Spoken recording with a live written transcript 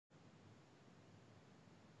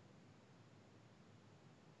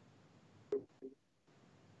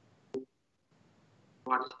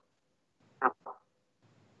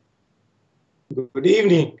Good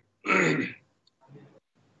evening.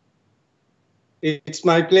 It's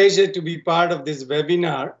my pleasure to be part of this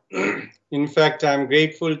webinar. In fact, I'm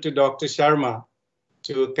grateful to Dr. Sharma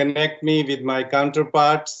to connect me with my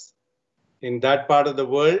counterparts in that part of the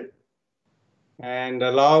world and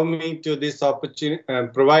allow me to this opportunity,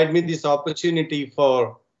 provide me this opportunity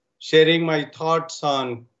for sharing my thoughts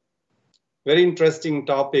on very interesting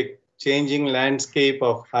topic, changing landscape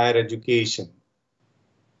of higher education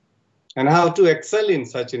and how to excel in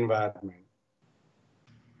such environment.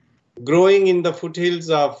 Growing in the foothills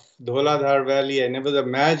of Dholadhar Valley, I never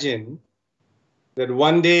imagined that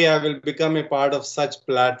one day I will become a part of such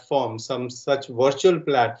platform, some such virtual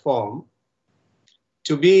platform,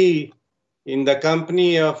 to be in the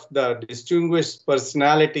company of the distinguished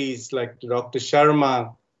personalities like Dr.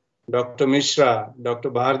 Sharma, Dr. Mishra, Dr.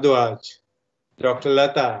 Bhardwaj, Dr.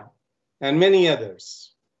 Lata, and many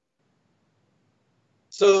others.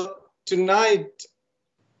 So tonight,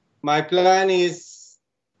 my plan is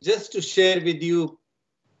just to share with you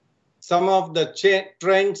some of the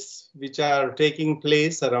trends which are taking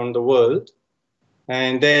place around the world,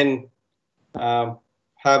 and then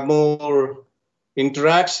have more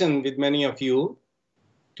interaction with many of you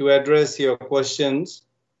to address your questions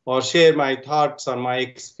or share my thoughts on my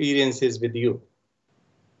experiences with you.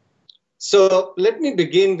 So let me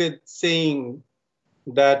begin with saying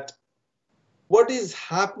that what is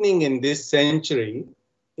happening in this century,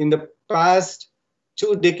 in the past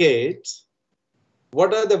 2 decades,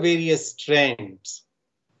 what are the various trends?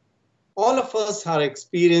 All of us are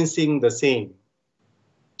experiencing the same.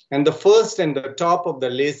 And the first and the top of the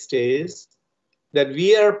list is that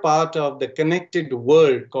we are part of the connected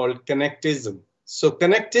world called connectism. So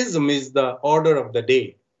connectism is the order of the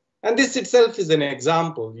day. And this itself is an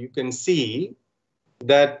example. You can see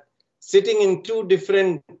that sitting in 2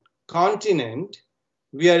 different continents,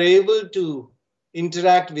 we are able to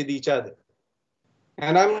interact with each other.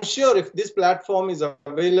 And I'm sure if this platform is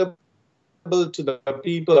available to the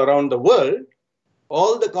people around the world,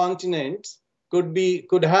 all the continents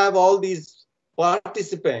could have all these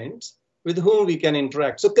participants with whom we can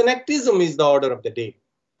interact. So connectism is the order of the day.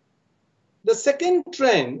 The second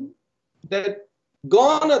trend, that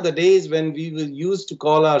gone are the days when we will use to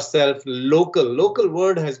call ourselves local. Local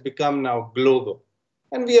word has become now global.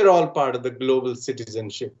 And we are all part of the global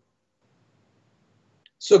citizenship.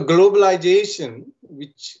 So globalization,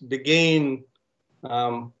 which began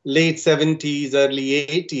late 70s, early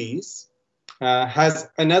 80s, has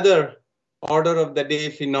another order of the day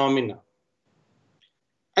phenomena.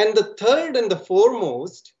 And the third and the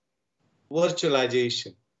foremost,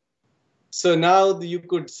 virtualization. So now you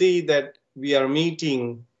could see that we are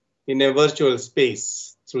meeting in a virtual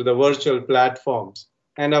space through the virtual platforms,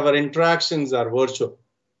 and our interactions are virtual.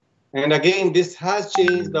 And again, this has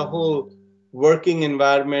changed the whole working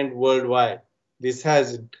environment worldwide. This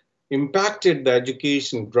has impacted the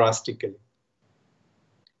education drastically.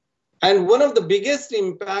 And one of the biggest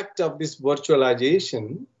impact of this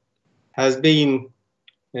virtualization has been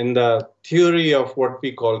in the theory of what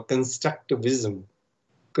we call constructivism.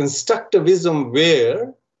 Constructivism,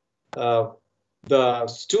 where the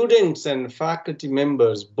students and faculty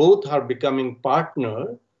members both are becoming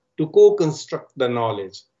partner to co-construct the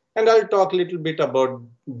knowledge. And I'll talk a little bit about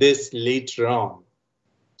this later on.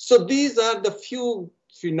 So these are the few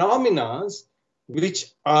phenomena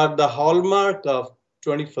which are the hallmark of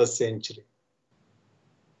 21st century.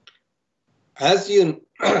 As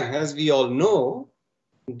we all know,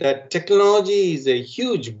 that technology is a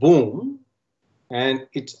huge boom, and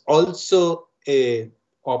it's also an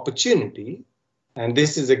opportunity. And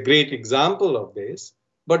this is a great example of this.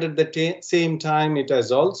 But at the same time, it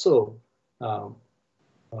has also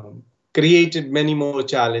created many more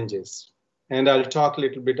challenges. And I'll talk a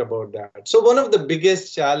little bit about that. So one of the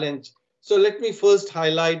biggest challenge, so let me first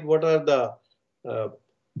highlight what are the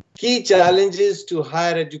key challenges to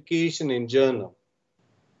higher education in general.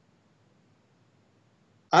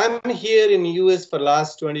 I'm here in the US for the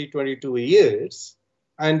last 22 years.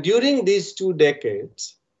 And during these 2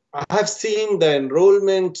 decades, I have seen the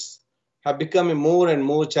enrollments have become a more and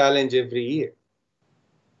more challenge every year.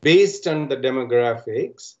 Based on the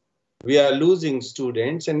demographics, we are losing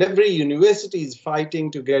students, and every university is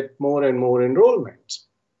fighting to get more and more enrollments.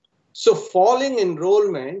 So falling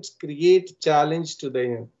enrollments create challenge to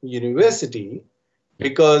the university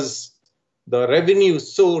because the revenue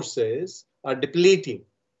sources are depleting,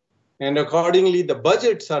 and accordingly the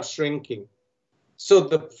budgets are shrinking. So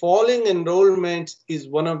the falling enrollment is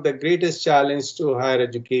one of the greatest challenges to higher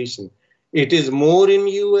education. It is more in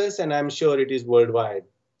US, and I'm sure it is worldwide.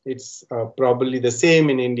 It's probably the same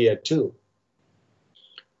in India too.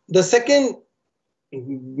 The second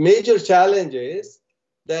major challenge is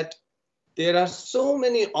that there are so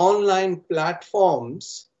many online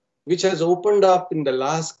platforms which has opened up in the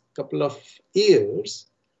last couple of years,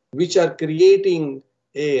 which are creating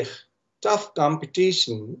a tough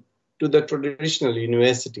competition to the traditional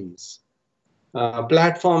universities.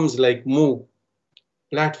 Platforms like MOOC,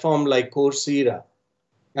 platform like Coursera,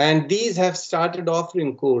 and these have started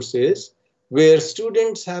offering courses where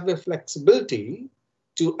students have a flexibility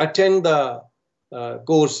to attend the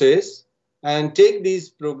courses and take these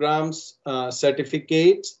programs,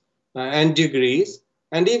 certificates, and degrees,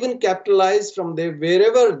 and even capitalize from there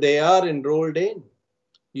wherever they are enrolled in.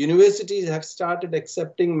 Universities have started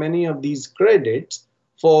accepting many of these credits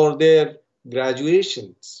for their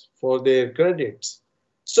graduations, for their credits.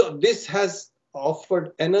 So this has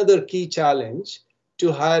offered another key challenge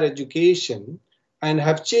to higher education and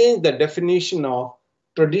have changed the definition of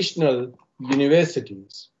traditional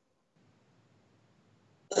universities.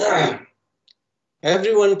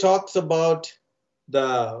 Everyone talks about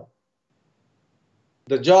the,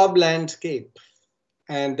 the job landscape,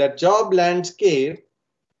 and that job landscape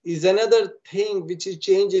is another thing which is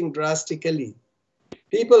changing drastically.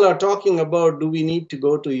 People are talking about, do we need to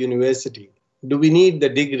go to university? Do we need the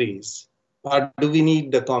degrees? Or do we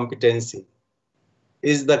need the competency?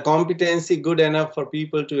 Is the competency good enough for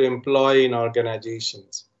people to employ in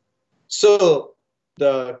organizations? So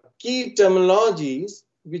the key terminologies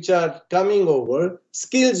which are coming over,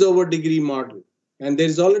 skills over degree model. And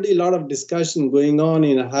there's already a lot of discussion going on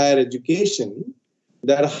in higher education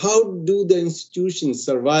that how do the institutions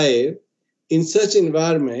survive in such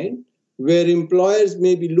environment where employers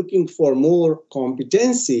may be looking for more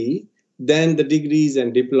competency than the degrees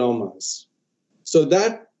and diplomas. So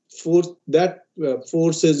that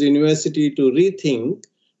forces university to rethink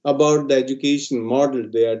about the education model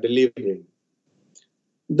they are delivering.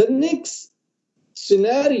 The next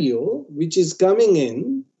scenario which is coming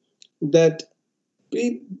in, that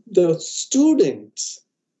the students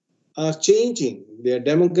are changing, their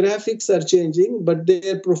demographics are changing, but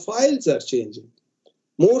their profiles are changing.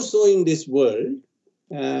 More so in this world,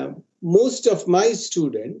 most of my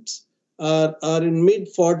students are in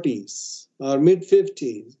mid-40s or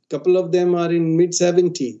mid-50s. A couple of them are in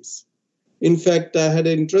mid-70s. In fact, I had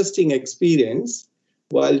an interesting experience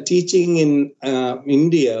while teaching in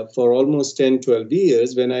India for almost 10, 12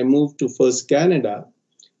 years when I moved to first Canada.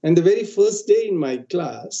 And the very first day in my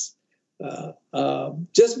class,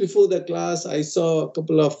 just before the class, I saw a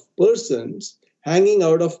couple of persons hanging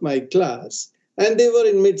out of my class, and they were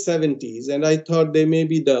in mid-70s. And I thought they may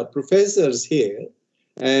be the professors here,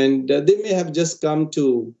 and they may have just come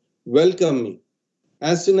to welcome me.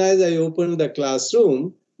 As soon as I opened the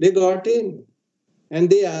classroom, they got in. And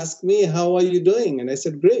they asked me, how are you doing? And I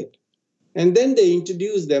said, great. And then they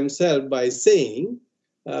introduced themselves by saying,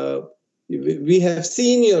 we have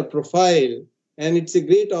seen your profile, and it's a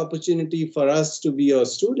great opportunity for us to be your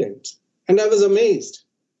students. And I was amazed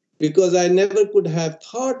because I never could have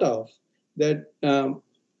thought of that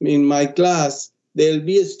in my class, there'll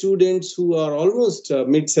be students who are almost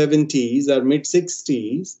mid-70s or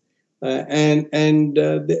mid-60s, and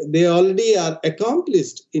they already are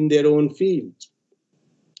accomplished in their own field.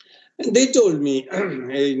 And they told me an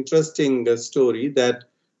interesting story that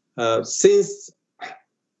since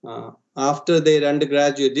after their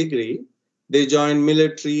undergraduate degree, they joined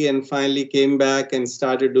military and finally came back and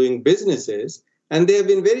started doing businesses. And they have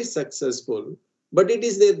been very successful. But it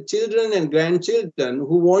is their children and grandchildren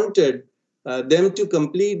who wanted them to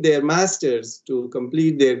complete their masters, to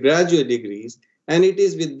complete their graduate degrees. And it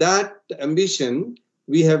is with that ambition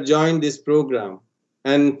we have joined this program.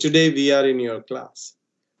 And today we are in your class.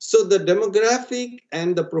 So the demographic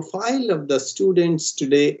and the profile of the students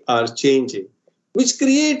today are changing, which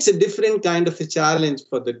creates a different kind of a challenge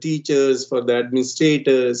for the teachers, for the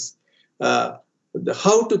administrators, how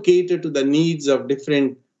to cater to the needs of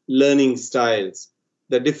different learning styles,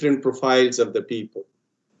 the different profiles of the people.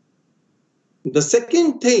 The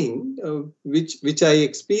second thing which I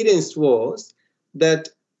experienced was that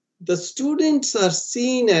the students are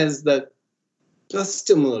seen as the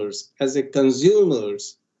customers, as a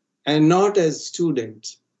consumers, and not as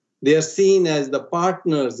students. They are seen as the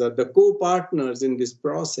partners or the co-partners in this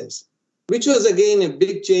process, which was again a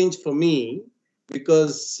big change for me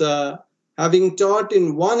because having taught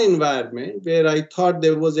in one environment where I thought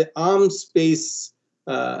there was an arm's space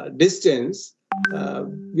distance,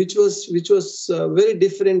 which was very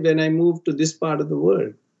different when I moved to this part of the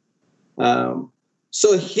world.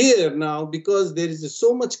 So here now, because there is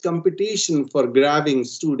so much competition for grabbing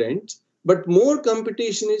students, but more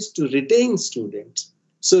competition is to retain students.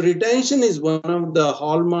 So retention is one of the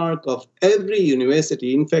hallmark of every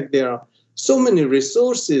university. In fact, there are so many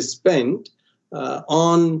resources spent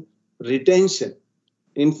on retention.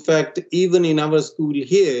 In fact, even in our school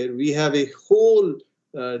here, we have a whole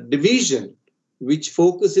division which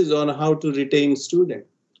focuses on how to retain students.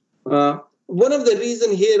 One of the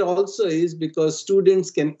reasons here also is because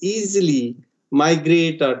students can easily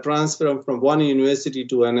migrate or transfer from one university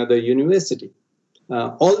to another university.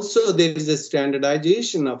 Also, there is a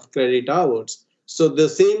standardization of credit hours. So the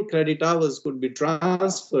same credit hours could be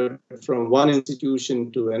transferred from one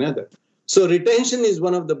institution to another. So retention is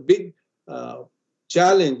one of the big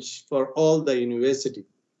challenge for all the university.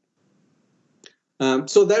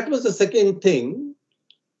 So that was the second thing.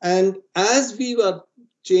 And as we are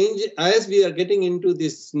getting into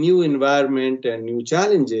this new environment and new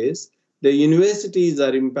challenges, the universities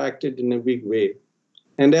are impacted in a big way.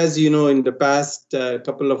 And as you know, in the past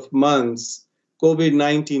couple of months,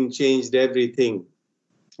 COVID-19 changed everything.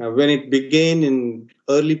 When it began in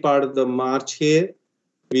early part of the March here,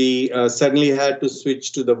 we suddenly had to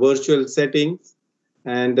switch to the virtual settings,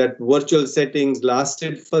 and that virtual settings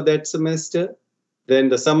lasted for that semester. Then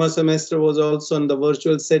the summer semester was also on the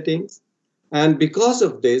virtual settings. And because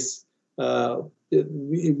of this,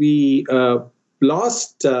 we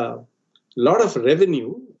lost a lot of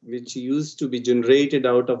revenue, which used to be generated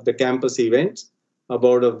out of the campus events,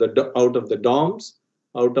 out of the dorms,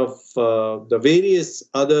 out of the various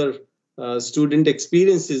other student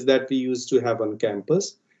experiences that we used to have on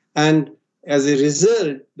campus. And as a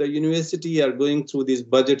result, the university are going through these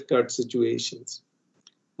budget cut situations.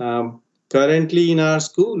 Currently in our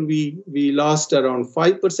school, we lost around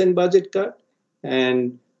 5% budget cut,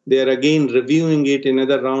 and they're again reviewing it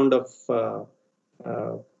another round of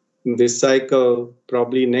this cycle,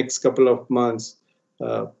 probably next couple of months.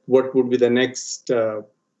 What would be the next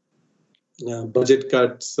budget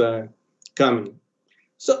cuts coming?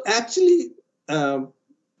 So actually,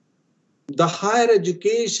 the higher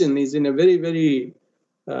education is in a very, very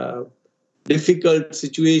difficult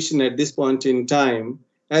situation at this point in time.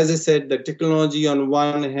 As I said, the technology on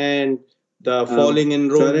one hand, the falling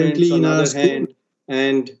enrollments on the other hand,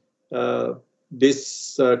 and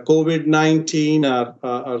this COVID-19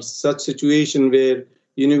 are such situation where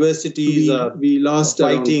universities are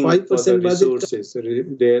fighting 5% resources.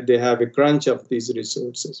 They have a crunch of these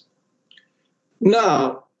resources.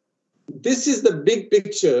 Now, this is the big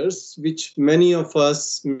pictures which many of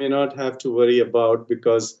us may not have to worry about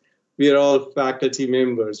because we are all faculty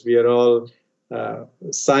members, we are all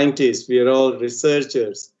scientists, we are all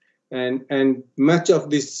researchers, and much of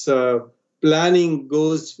this planning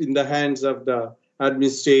goes in the hands of the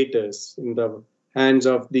administrators, in the hands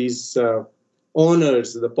of these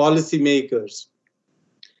owners, the policymakers.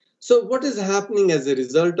 So what is happening as a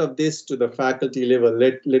result of this to the faculty level?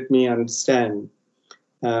 Let me understand.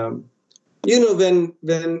 When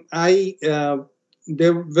I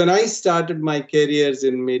started my careers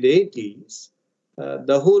in mid-80s,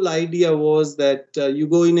 the whole idea was that you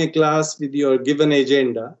go in a class with your given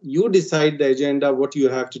agenda, you decide the agenda, what you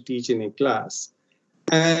have to teach in a class,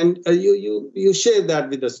 and you share that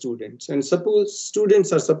with the students. And suppose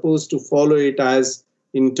students are supposed to follow it as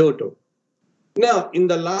in toto. Now, in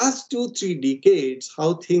the last 2-3 decades,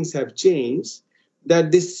 how things have changed,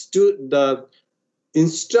 that the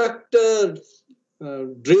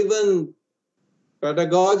instructor-driven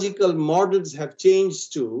pedagogical models have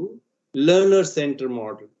changed to learner-centered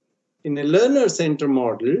model. In a learner-centered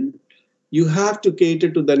model, you have to cater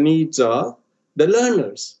to the needs of the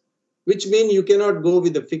learners, which means you cannot go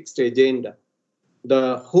with a fixed agenda.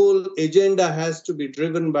 The whole agenda has to be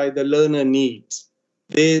driven by the learner needs,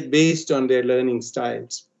 based on their learning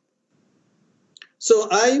styles. So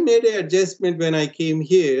I made an adjustment when I came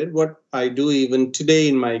here, what I do even today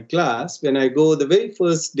in my class. When I go the very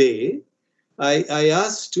first day, I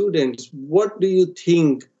ask students, what do you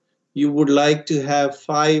think you would like to have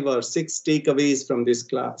 5 or 6 takeaways from this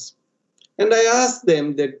class? And I ask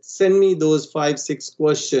them that send me those 5, 6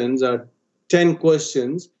 questions or 10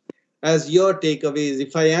 questions as your takeaways.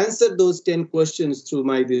 If I answered those 10 questions through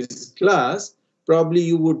this class, probably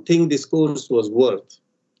you would think this course was worth.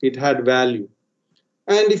 It had value.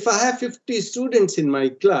 And if I have 50 students in my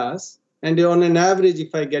class, and on an average,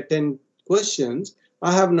 if I get 10 questions,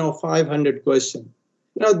 I have now 500 questions.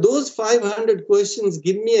 Now, those 500 questions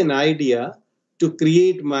give me an idea to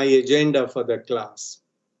create my agenda for the class.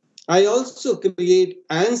 I also create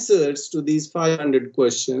answers to these 500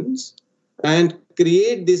 questions and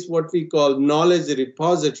create this what we call knowledge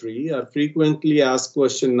repository or frequently asked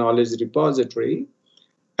question knowledge repository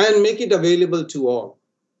and make it available to all.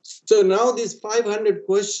 So now these 500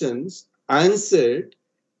 questions answered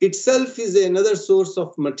itself is another source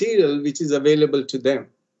of material which is available to them.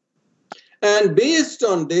 And based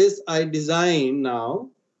on this, I design now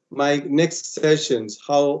my next sessions.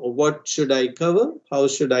 What should I cover? How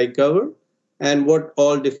should I cover? And what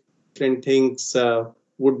all different things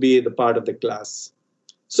would be the part of the class.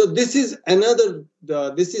 So this is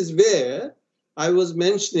this is where I was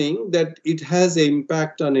mentioning that it has an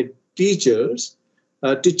impact on it teachers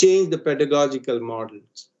to change the pedagogical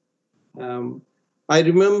models. Um, I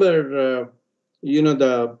remember,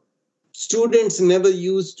 the students never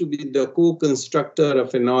used to be the co-constructor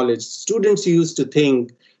of a knowledge. Students used to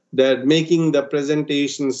think that making the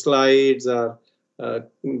presentation slides or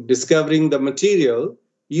discovering the material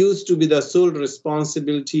used to be the sole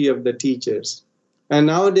responsibility of the teachers. And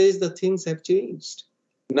nowadays, the things have changed.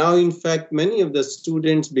 Now, in fact, many of the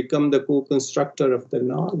students become the co-constructor of the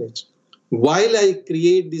knowledge. While I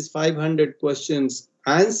create these 500 questions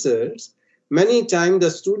answers, many times the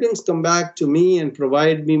students come back to me and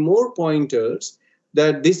provide me more pointers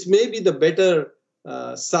that this may be the better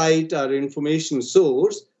site or information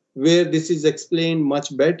source where this is explained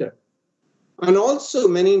much better. And also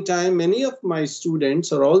many times, many of my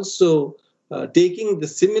students are also taking the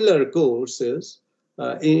similar courses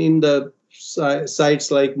in the sites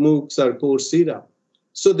like MOOCs or Coursera.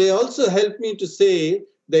 So they also help me to say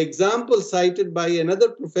the example cited by another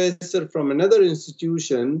professor from another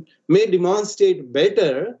institution may demonstrate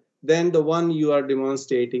better than the one you are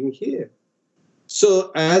demonstrating here.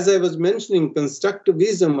 So as I was mentioning,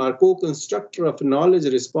 constructivism or co-constructor of knowledge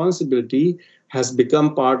responsibility has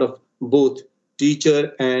become part of both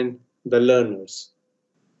teacher and the learners.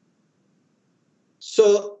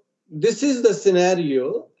 So this is the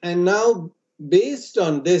scenario. And now based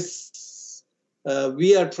on this,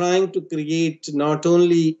 we are trying to create not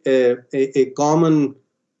only a common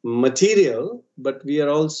material, but we are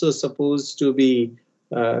also supposed to be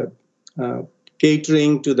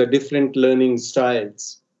catering to the different learning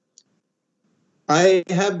styles. I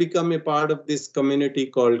have become a part of this community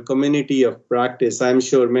called Community of Practice. I'm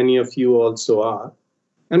sure many of you also are.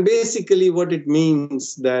 And basically what it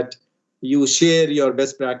means that you share your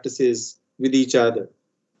best practices with each other.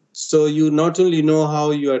 So you not only know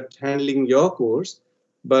how you are handling your course,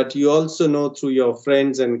 but you also know through your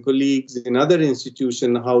friends and colleagues in other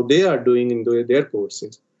institutions how they are doing in their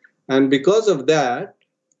courses. And because of that,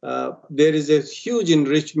 there is a huge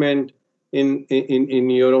enrichment in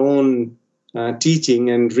your own teaching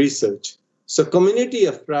and research. So community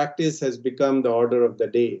of practice has become the order of the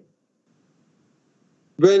day.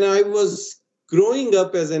 When I was growing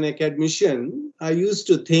up as an academician, I used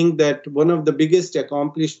to think that one of the biggest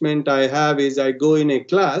accomplishment I have is I go in a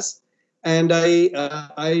class and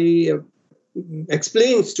I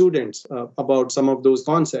explain students about some of those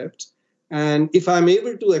concepts. And if I'm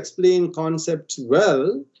able to explain concepts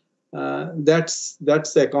well, that's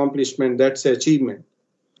the accomplishment, that's the achievement.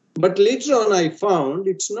 But later on, I found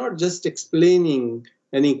it's not just explaining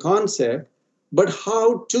any concept, but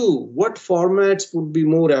what formats would be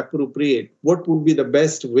more appropriate, what would be the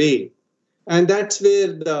best way. And that's where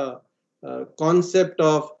the concept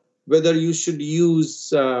of whether you should use,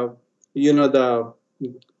 the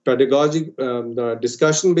pedagogic, the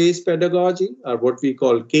discussion-based pedagogy, or what we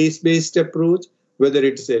call case-based approach, whether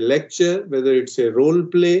it's a lecture, whether it's a role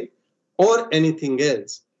play, or anything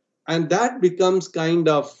else. And that becomes kind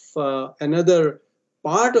of another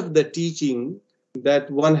part of the teaching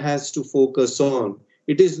that one has to focus on.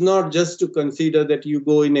 It is not just to consider that you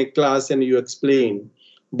go in a class and you explain,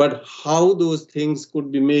 but how those things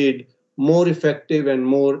could be made more effective and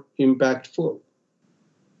more impactful.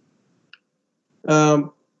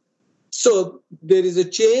 So there is a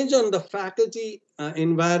change on the faculty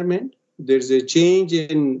environment. There's a change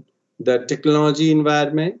in the technology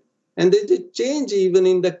environment. And there's a change even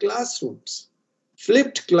in the classrooms.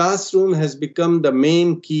 Flipped classroom has become the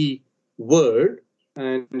main key word.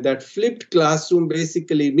 And that flipped classroom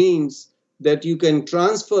basically means that you can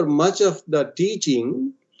transfer much of the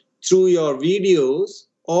teaching through your videos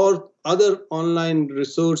or other online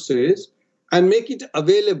resources and make it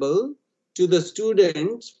available to the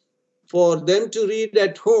students for them to read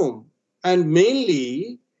at home. And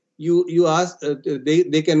mainly, you ask,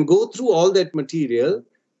 they can go through all that material.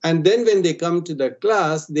 And then when they come to the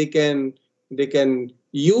class, they can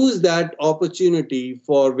use that opportunity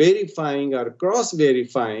for verifying or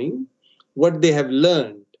cross-verifying what they have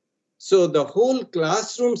learned. So the whole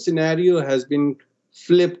classroom scenario has been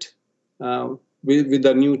flipped with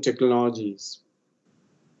the new technologies.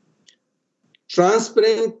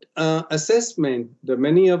 Transparent assessment.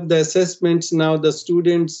 Many of the assessments now, the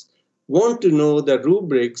students want to know the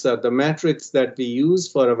rubrics or the metrics that we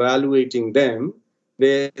use for evaluating them.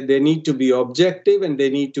 They need to be objective and they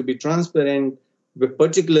need to be transparent,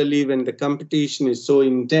 particularly when the competition is so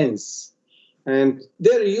intense. And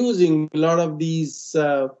they're using a lot of these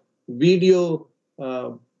video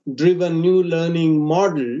driven new learning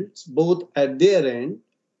models, both at their end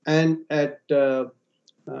and at at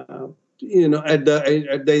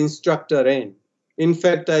the instructor end. In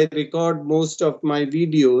fact, I record most of my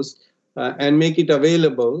videos and make it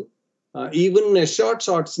available, even a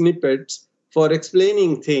short snippets for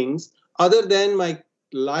explaining things other than my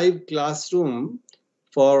live classroom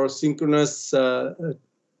for synchronous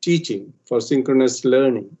teaching, for synchronous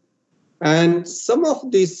learning. And some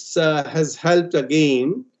of this has helped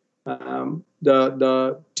again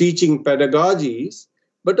the teaching pedagogies,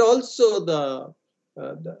 but also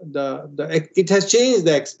it has changed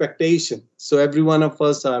the expectation. So every one of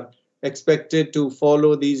us are expected to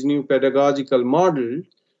follow these new pedagogical models.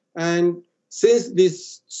 And since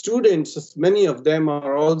these students, many of them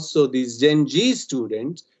are also these Gen Z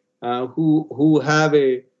students who have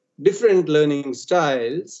a different learning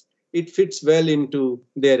styles, it fits well into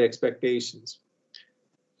their expectations.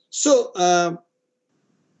 So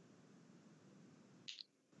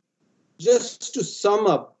just to sum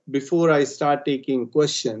up before I start taking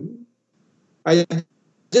questions, I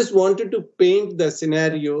just wanted to paint the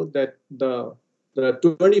scenario that the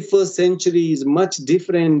 21st century is much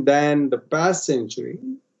different than the past century.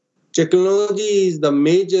 Technology is the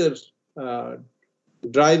major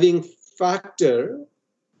driving factor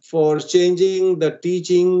for changing the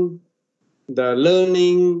teaching, the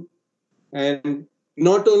learning, and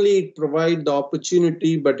not only it provides the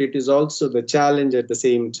opportunity, but it is also the challenge at the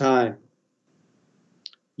same time.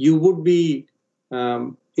 You would be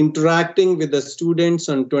interacting with the students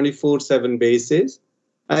on 24/7 basis.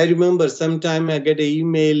 I remember sometime I get an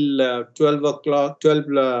email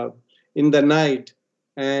 12 in the night,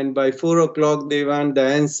 and by 4 o'clock they want the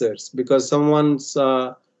answers because someone's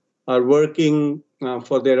are working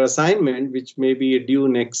for their assignment, which may be due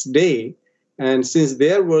next day. And since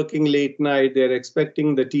they're working late night, they're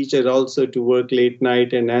expecting the teacher also to work late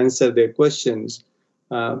night and answer their questions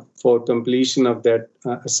for completion of that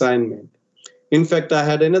assignment. In fact, I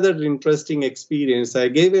had another interesting experience. I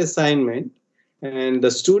gave an assignment and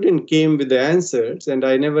the student came with the answers, and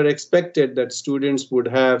I never expected that students would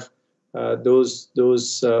have those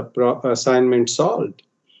assignments solved.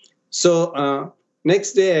 So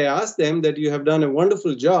next day I asked them that you have done a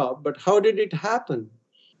wonderful job, but how did it happen?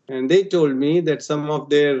 And they told me that some of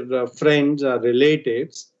their friends or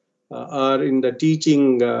relatives are in the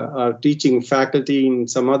teaching faculty in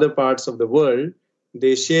some other parts of the world.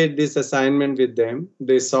 They shared this assignment with them,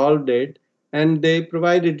 they solved it, and they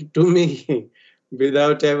provided it to me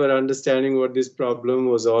without ever understanding what this problem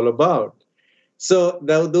was all about. So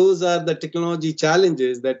those are the technology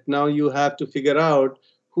challenges that now you have to figure out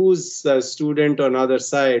who's a student on the other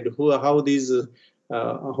side, how these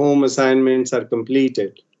home assignments are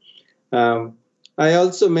completed. I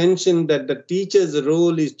also mentioned that the teacher's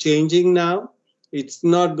role is changing now. It's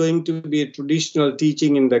not going to be a traditional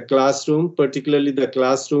teaching in the classroom, particularly the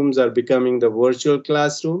classrooms are becoming the virtual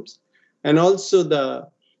classrooms. And also the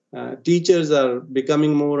teachers are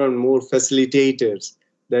becoming more and more facilitators,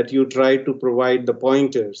 that you try to provide the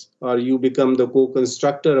pointers or you become the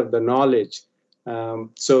co-constructor of the knowledge.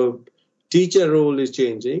 So teacher role is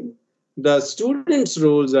changing. The students'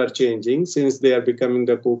 roles are changing since they are becoming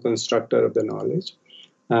the co-constructor of the knowledge.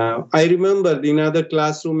 I remember in other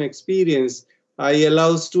classroom experience, I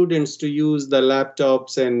allow students to use the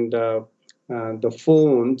laptops and the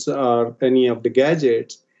phones or any of the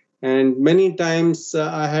gadgets. And many times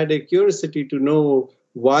I had a curiosity to know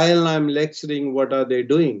while I'm lecturing, what are they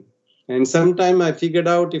doing? And sometimes I figured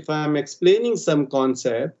out if I'm explaining some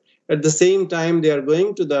concept, at the same time, they are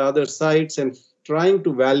going to the other sites and trying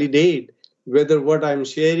to validate whether what I'm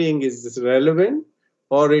sharing is relevant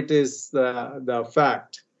or it is the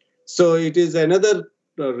fact. So it is another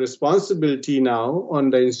responsibility now on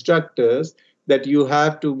the instructors that you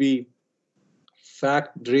have to be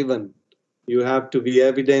fact-driven. You have to be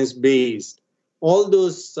evidence-based. All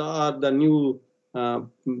those are the new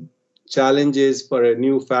challenges for a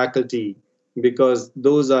new faculty because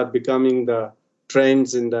those are becoming the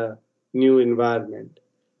trends in the new environment.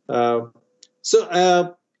 So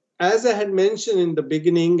as I had mentioned in the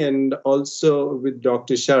beginning and also with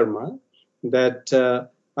Dr. Sharma, that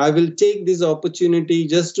I will take this opportunity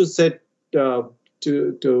just to set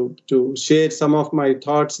to share some of my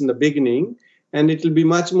thoughts in the beginning, and it will be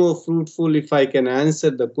much more fruitful if I can answer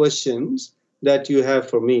the questions that you have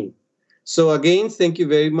for me. So again, thank you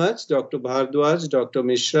very much, Dr. Bhardwaj, Dr.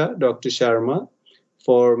 Mishra, Dr. Sharma,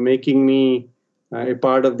 for making me a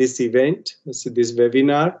part of this event, this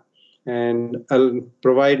webinar, and I'll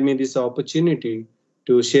provide me this opportunity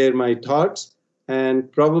to share my thoughts and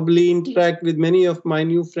probably interact with many of my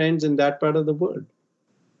new friends in that part of the world.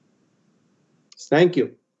 Thank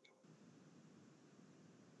you.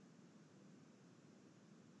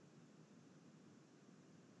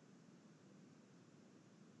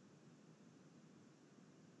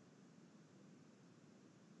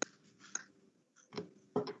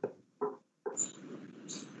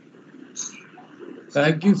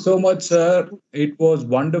 Thank you so much, sir. It was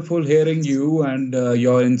wonderful hearing you and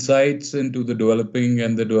your insights into the developing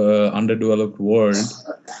and the underdeveloped world.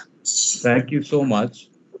 Thank you so much.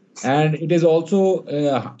 And it is also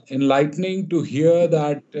enlightening to hear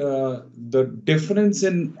that the difference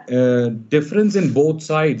in both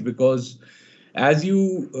sides, because as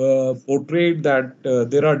you portrayed that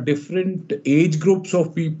there are different age groups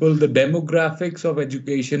of people, the demographics of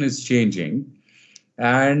education is changing,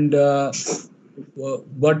 and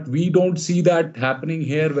but we don't see that happening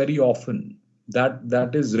here very often.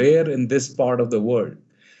 That is rare in this part of the world.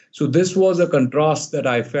 So this was a contrast that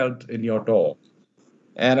I felt in your talk.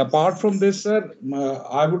 And apart from this, sir,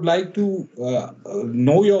 I would like to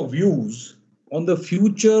know your views on the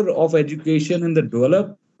future of education in the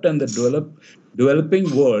developed and the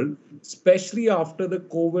developing world, especially after the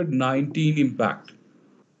COVID-19 impact.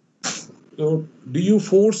 So, do you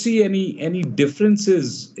foresee any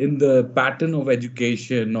differences in the pattern of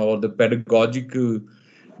education or the pedagogical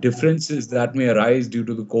differences that may arise due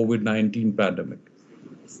to the COVID-19 pandemic?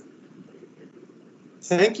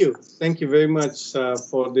 Thank you. Thank you very much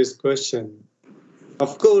for this question.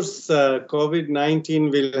 Of course,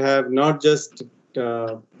 COVID-19 will have not just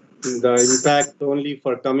the impact only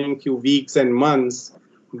for coming few weeks and months,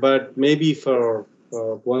 but maybe for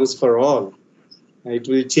once for all. It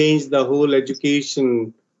will change the whole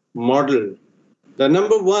education model. The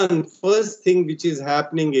number one first thing which is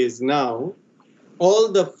happening is now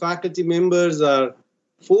all the faculty members are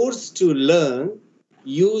forced to learn,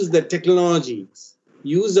 use the technologies,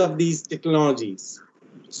 use of these technologies.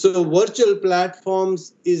 So virtual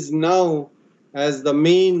platforms is now as the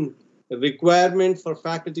main requirement for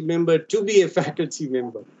faculty member to be a faculty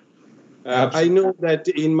member. I know that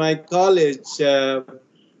in my college,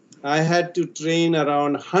 I had to train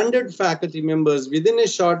around 100 faculty members within a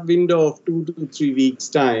short window of 2 to 3 weeks'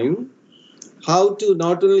 time, how to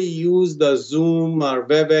not only use the Zoom or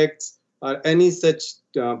WebEx or any such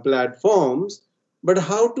platforms, but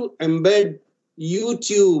how to embed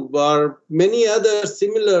YouTube or many other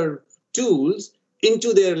similar tools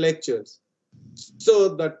into their lectures. So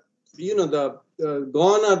that,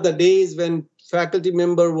 gone are the days when faculty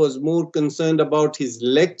member was more concerned about his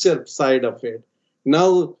lecture side of it.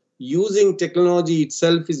 Now, using technology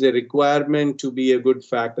itself is a requirement to be a good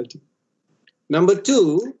faculty. Number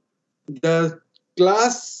two, the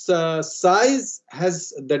class size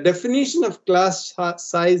the definition of class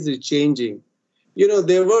size is changing.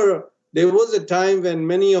 There was a time when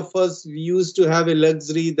many of us used to have a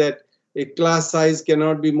luxury that a class size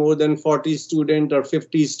cannot be more than 40 student or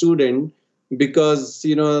 50 student, because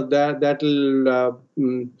that will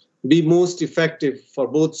be most effective for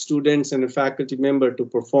both students and a faculty member to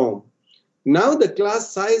perform. Now the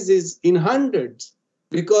class size is in hundreds,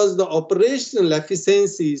 because the operational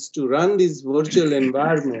efficiencies to run this virtual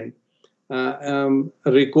environment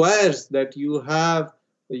requires that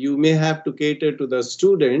you may have to cater to the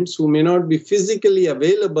students who may not be physically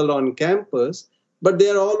available on campus, but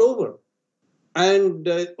they are all over. And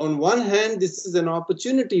on one hand, this is an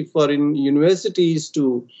opportunity for universities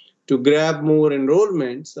to grab more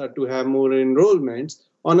enrollments or to have more enrollments.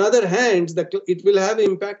 On other hand, it will have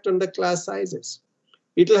impact on the class sizes.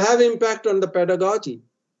 It will have impact on the pedagogy,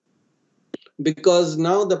 because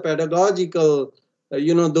now the pedagogical,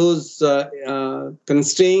 those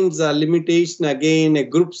constraints are limitation again, a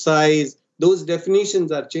group size, those definitions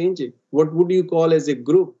are changing. What would you call as a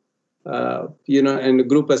group, and a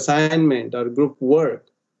group assignment or group work?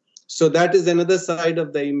 So that is another side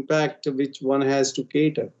of the impact which one has to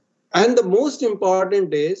cater. And the most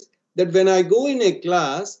important is that when I go in a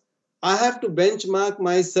class, I have to benchmark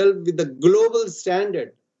myself with the global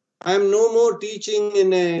standard. I'm no more teaching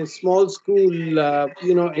in a small school,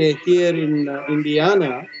 here in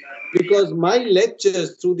Indiana, because my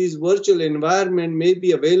lectures through this virtual environment may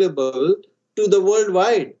be available to the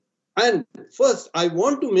worldwide. And first, I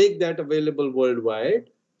want to make that available worldwide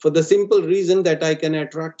for the simple reason that I can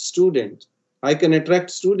attract students. I can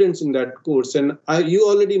attract students in that course. And you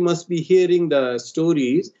already must be hearing the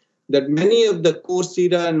stories that many of the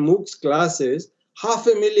Coursera and MOOCs classes,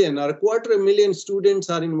 500,000 or 250,000 students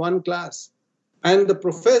are in one class. And the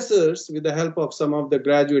professors, with the help of some of the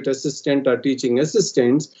graduate assistant or teaching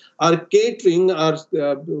assistants, are catering, are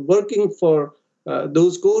working for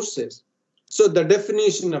those courses. So the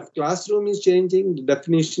definition of classroom is changing, the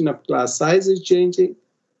definition of class size is changing,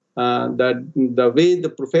 the way the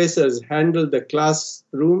professors handle the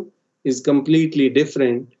classroom is completely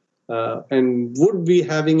different and would be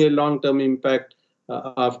having a long-term impact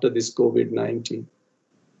after this COVID-19.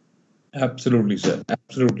 Absolutely, sir.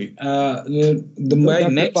 Absolutely. My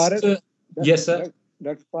next, yes, sir.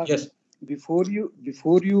 Dr. Parth, yes. Before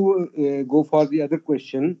you go for the other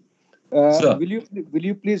question, will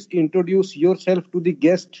you please introduce yourself to the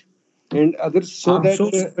guest and others sir,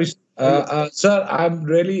 I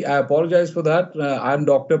apologize for that. I'm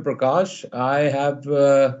Dr. Prakash. I have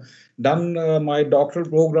done my doctoral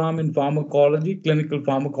program in pharmacology, clinical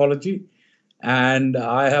pharmacology, and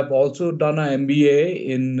I have also done an MBA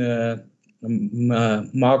in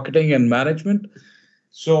marketing and management.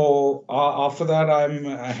 So after that, I'm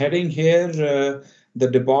heading here the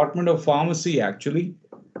Department of Pharmacy, actually.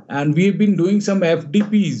 And we've been doing some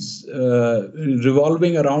FDPs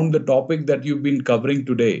revolving around the topic that you've been covering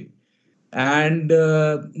today. And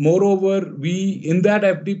moreover, we in that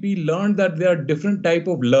FDP learned that there are different type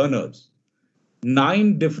of learners.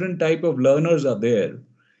 9 different type of learners are there.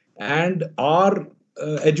 And our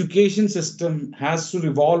education system has to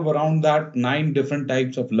revolve around that 9 different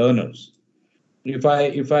types of learners. If I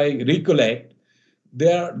recollect,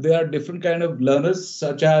 there are different kind of learners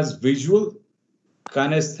such as visual,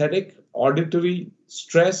 kinesthetic, auditory,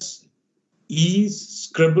 stress, ease,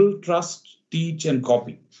 scribble, trust, teach, and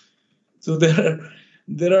copy. So there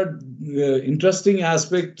are interesting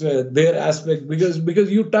aspect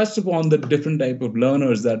because you touched upon the different type of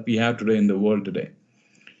learners that we have today in the world today.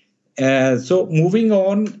 So moving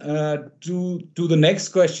on to the next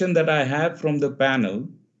question that I have from the panel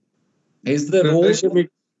is the role.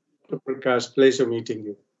 Pleasure meeting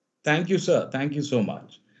you. Thank you, sir. Thank you so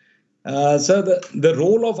much. Sir, the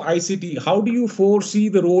role of ICT, how do you foresee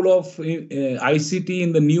the role of ICT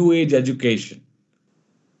in the new age education?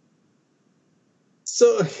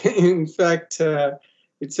 So, in fact,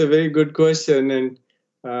 it's a very good question, and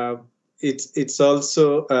it's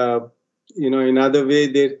also, in other way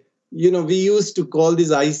that, we used to call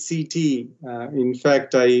this ICT. In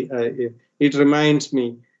fact, it reminds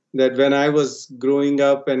me that when I was growing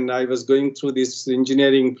up and I was going through this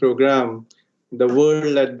engineering program, the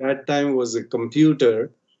world at that time was a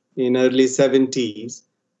computer in early 70s.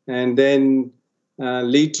 And then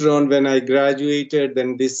later on when I graduated,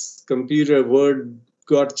 then this computer word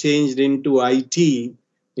got changed into IT,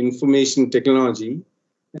 information technology.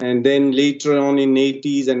 And then later on in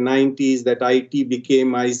 80s and 90s, that IT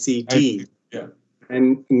became ICT. Yeah.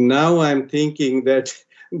 And now I'm thinking that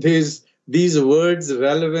these words'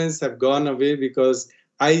 relevance have gone away because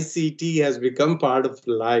ICT has become part of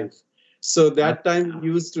life. So that time we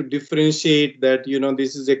used to differentiate that,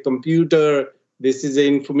 this is a computer, this is an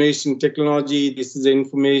information technology, this is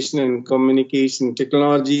information and communication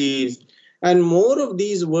technologies. And more of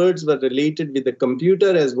these words were related with the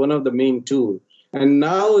computer as one of the main tools. And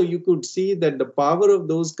now you could see that the power of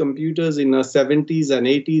those computers in the 70s and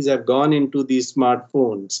 80s have gone into these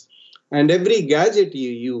smartphones. And every gadget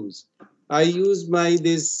you use. I use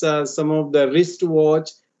some of the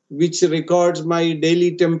wristwatch, which records my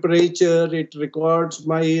daily temperature. It records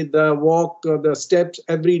the walk, the steps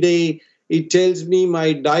every day. It tells me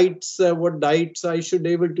my diets, what diets I should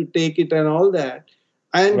be able to take it and all that.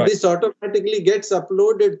 And right. This automatically gets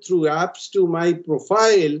uploaded through apps to my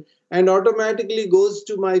profile and automatically goes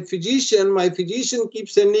to my physician. My physician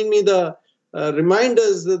keeps sending me the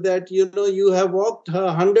reminders that, you have walked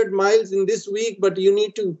 100 miles in this week, but you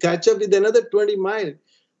need to catch up with another 20 miles.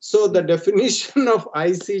 So the definition of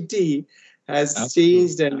ICT has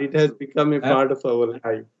changed and it has become a part of our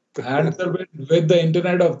life. And with the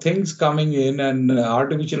Internet of Things coming in and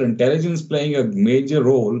artificial intelligence playing a major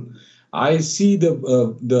role, I see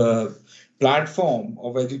the platform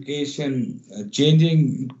of education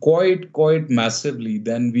changing quite massively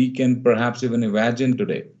than we can perhaps even imagine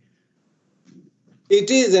today. It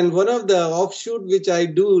is, and one of the offshoot which I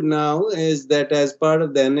do now is that as part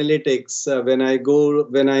of the analytics, when I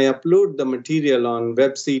upload the material on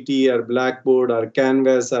WebCT or Blackboard or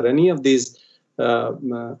Canvas or any of these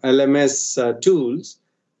LMS tools,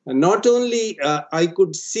 not only I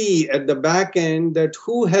could see at the back end that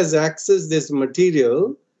who has accessed this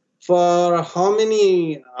material for how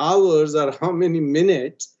many hours or how many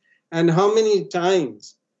minutes and how many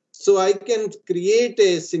times. So I can create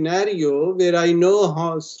a scenario where I know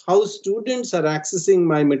how students are accessing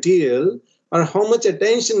my material or how much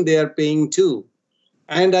attention they are paying to.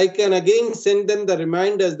 And I can again send them the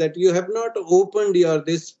reminders that you have not opened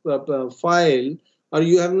this file, or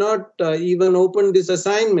you have not even opened this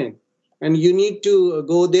assignment, and you need to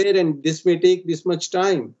go there, and this may take this much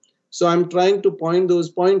time. So I'm trying to point those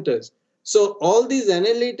pointers. So all these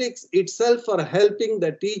analytics itself are helping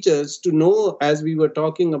the teachers to know, as we were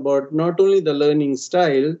talking about, not only the learning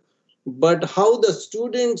style, but how the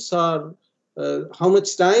students are, how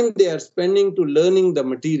much time they are spending to learning the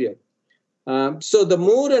material. So the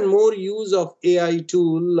more and more use of AI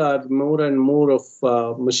tool, or more and more of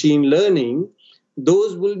machine learning,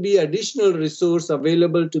 those will be additional resource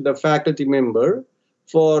available to the faculty member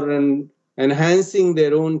for enhancing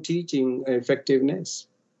their own teaching effectiveness.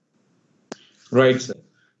 Right, sir.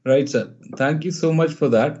 Right, sir. Thank you so much for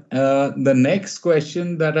that. The next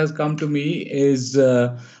question that has come to me is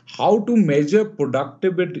how to measure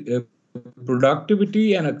productivity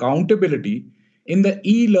and accountability in the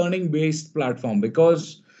e-learning based platform,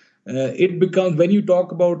 because it becomes, when you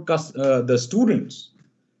talk about the students,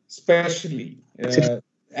 especially,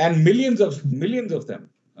 and millions of them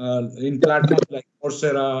in platforms like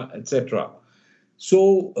Coursera, etc.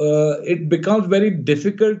 So it becomes very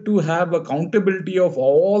difficult to have accountability of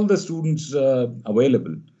all the students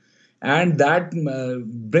available. And that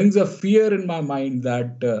brings a fear in my mind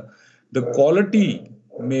that the quality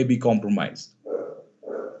may be compromised.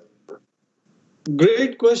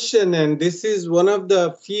 Great question. And this is one of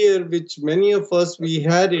the fear which many of us, we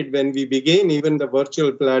had it when we began even the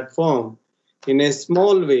virtual platform in a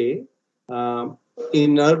small way.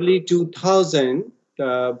 In early 2000,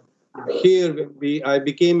 here I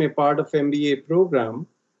became a part of MBA program.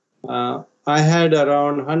 I had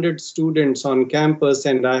around 100 students on campus,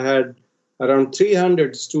 and I had around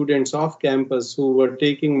 300 students off campus who were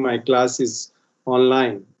taking my classes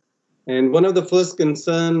online. And one of the first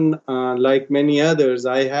concern, like many others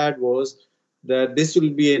I had, was that this will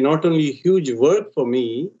be not only huge work for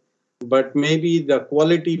me, but maybe the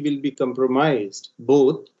quality will be compromised.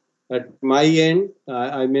 Both at my end,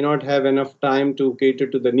 I may not have enough time to cater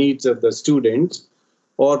to the needs of the students,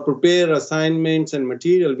 or prepare assignments and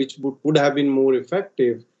material which would have been more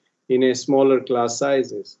effective in a smaller class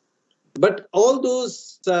sizes. But all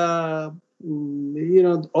those, all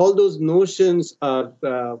those notions are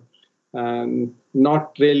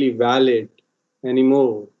not really valid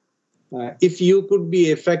anymore. If you could be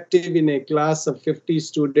effective in a class of 50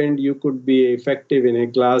 students, you could be effective in a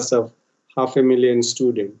class of 500,000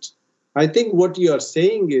 students. I think what you are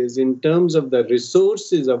saying is, in terms of the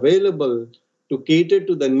resources available to cater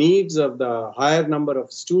to the needs of the higher number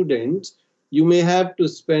of students, you may have to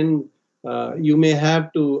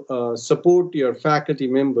support your faculty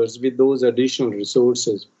members with those additional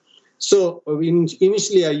resources. So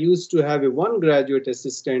initially, I used to have one graduate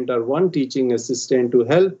assistant or one teaching assistant to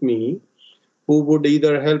help me, who would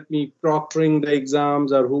either help me proctoring the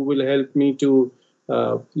exams, or who will help me to,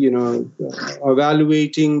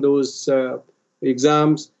 evaluating those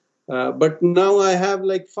exams. But now I have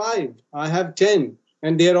like 5, I have 10,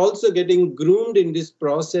 and they are also getting groomed in this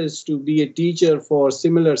process to be a teacher for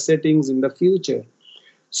similar settings in the future.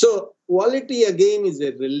 So quality, again, is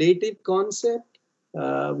a relative concept.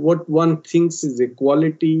 What one thinks is a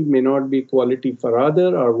quality may not be quality for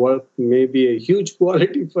other, or what may be a huge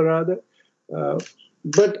quality for other.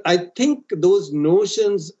 But I think those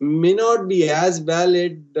notions may not be as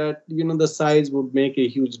valid that, the size would make a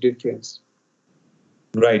huge difference.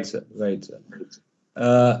 Right, sir. Right, sir.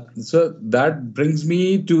 So that brings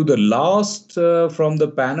me to the last from the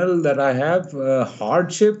panel that I have,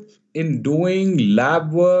 hardship in doing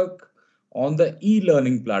lab work on the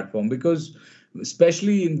e-learning platform, because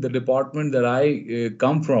especially in the department that I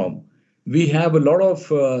come from, we have a lot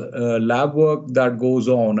of lab work that goes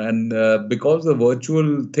on, and because the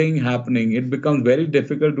virtual thing happening, it becomes very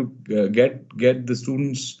difficult to get the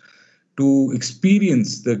students to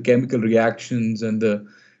experience the chemical reactions and the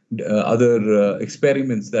other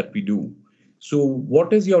experiments that we do. So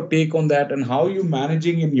what is your take on that, and how are you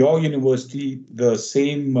managing in your university the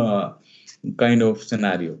same kind of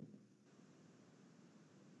scenario?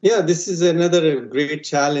 Yeah, this is another great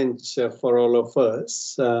challenge for all of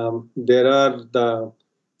us. There are the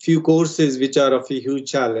few courses which are of a huge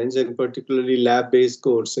challenge, and particularly lab-based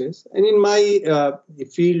courses. And in my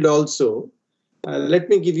field also, let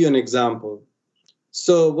me give you an example.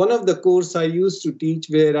 So one of the courses I used to teach,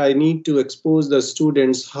 where I need to expose the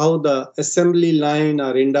students how the assembly line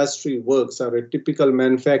or industry works, or a typical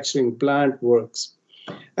manufacturing plant works.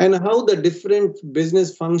 and how the different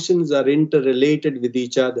business functions are interrelated with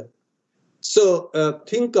each other. So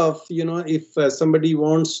think of, if somebody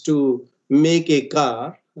wants to make a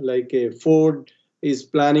car, like a Ford is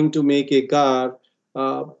planning to make a car,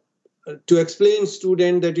 uh, to explain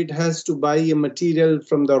student that it has to buy a material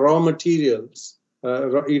from the raw materials,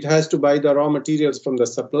 it has to buy the raw materials from the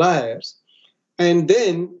suppliers, and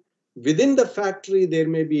then within the factory there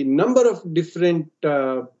may be a number of different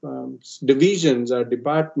divisions or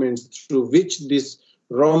departments through which this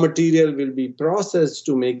raw material will be processed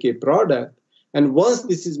to make a product. And once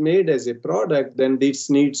this is made as a product, then this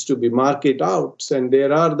needs to be market out, and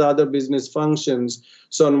there are the other business functions.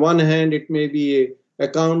 So on one hand it may be a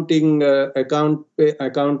accounting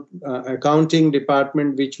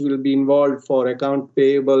department which will be involved for account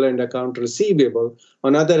payable and account receivable.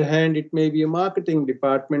 On other hand, it may be a marketing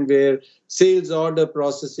department where sales order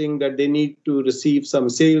processing, that they need to receive some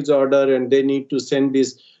sales order and they need to send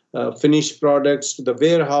these finished products to the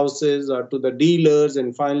warehouses or to the dealers,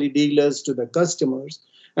 and finally dealers to the customers.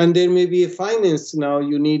 And there may be a finance now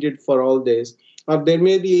you need it for all this. Or there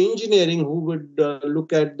may be engineering who would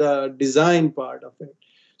look at the design part of it.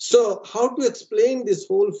 So how to explain this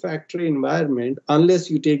whole factory environment unless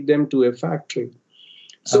you take them to a factory?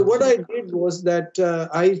 So Absolutely. what I did was that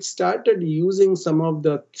I started using some of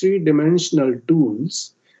the three-dimensional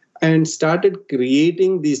tools and started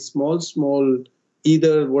creating these small,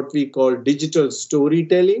 either what we call digital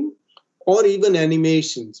storytelling or even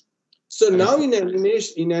animations. So now in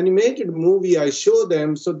animated movie, I show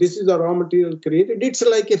them, so this is the raw material created. It's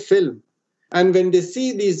like a film. And when they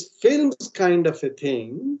see these films kind of a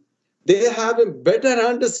thing, they have a better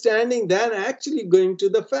understanding than actually going to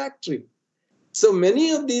the factory. So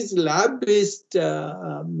many of these lab-based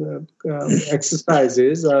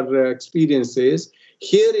exercises or experiences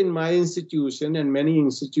here in my institution and many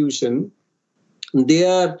institutions, they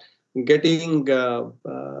are getting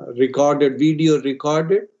recorded, video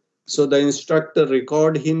recorded. So the instructor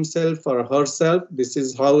record himself or herself. This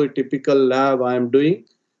is how a typical lab I am doing.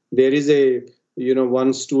 There is a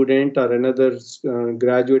one student or another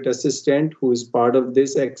graduate assistant who is part of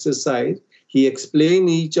this exercise. He explained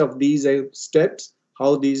each of these steps,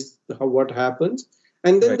 what happens.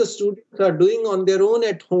 And then the students are doing on their own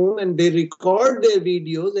at home, and they record their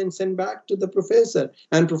videos and send back to the professor.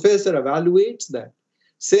 And professor evaluates that.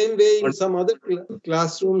 Same way in some other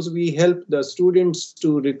classrooms, we help the students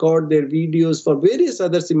to record their videos for various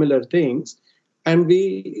other similar things. And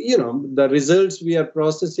the results we are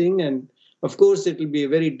processing, and of course, it will be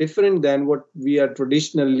very different than what we are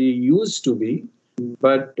traditionally used to be,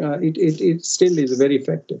 but it still is very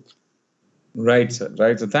effective. Right, sir.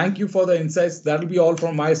 Right. So thank you for the insights. That'll be all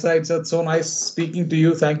from my side, sir. So nice speaking to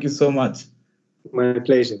you. Thank you so much. My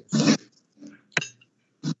pleasure.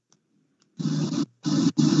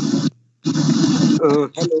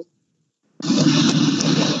 Hello.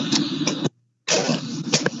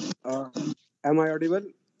 Am I audible?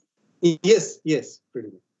 Yes, pretty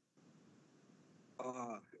good.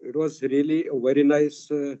 It was really a very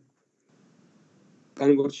nice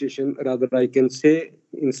conversation, rather I can say,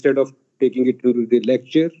 instead of taking it to the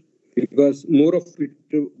lecture, because more of it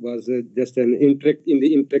was just an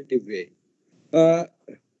interactive way.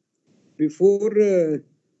 Before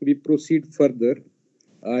we proceed further,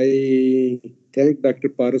 I thank Dr.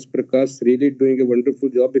 Paras Prakash, really doing a wonderful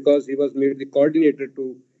job, because he was made the coordinator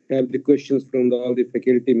to have the questions from all the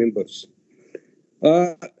faculty members.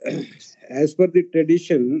 As per the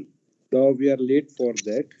tradition, though we are late for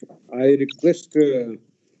that, I request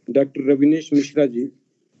Dr. Ravinesh Mishra ji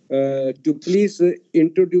to please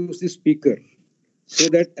introduce the speaker so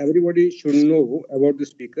that everybody should know about the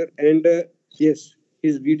speaker. And yes,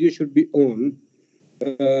 his video should be on.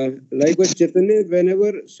 Likewise, Chaitanya,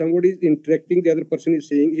 whenever somebody is interacting, the other person is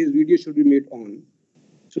saying, his video should be made on.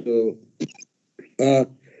 So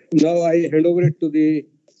now I hand over it to the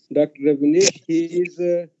Dr. Ravinesh. He is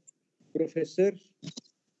a professor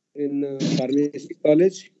in Pharmacy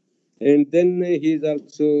College, and then he is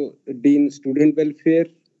also Dean Student Welfare.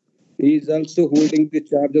 He is also holding the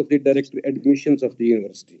charge of the Director Admissions of the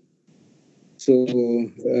university. So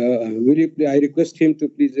I request him to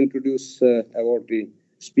please introduce about the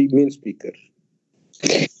main speaker.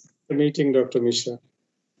 The meeting, Dr. Mishra.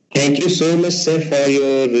 Thank you so much, sir, for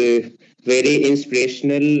your very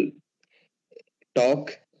inspirational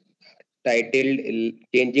talk titled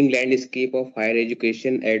Changing Landscape of Higher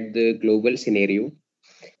Education at the Global Scenario.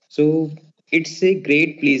 So it's a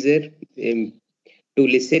great pleasure to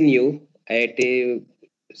listen you at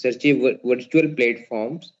such a virtual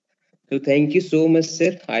platforms. So thank you so much,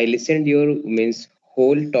 sir. I listened your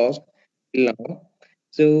whole talk till now.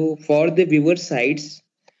 So for the viewer sides,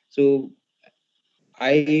 so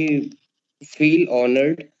I feel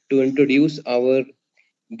honored to introduce our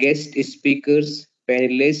guest speakers,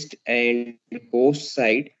 panelists, and host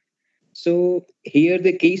side. So here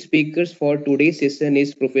the key speakers for today's session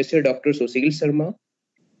is Professor Dr. Sushil Sharma,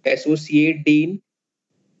 Associate Dean,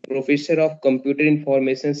 Professor of Computer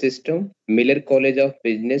Information System, Miller College of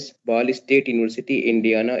Business, Ball State University,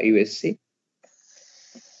 Indiana, USA.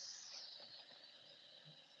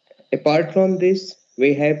 Apart from this,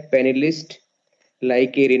 we have panelists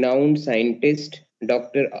like a renowned scientist,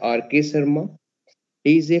 Dr. R.K. Sharma.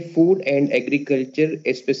 He is a food and agriculture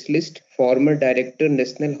specialist, former director,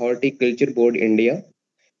 National Horticulture Board, India,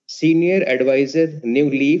 senior advisor, New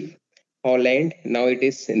Leaf, Holland, now it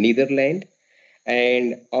is Netherlands,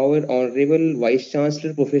 and our Honorable Vice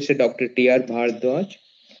Chancellor, Professor Dr. T.R. Bhardwaj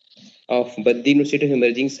of Baddi University of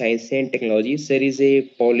Emerging Science and Technology. Sir is a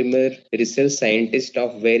polymer research scientist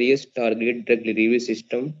of various targeted drug delivery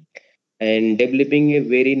system and developing a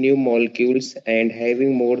very new molecules and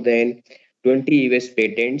having more than 20 US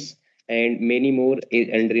patents and many more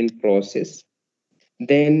under in process.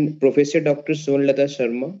 Then Professor Dr. Sonlata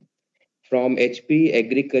Sharma from HP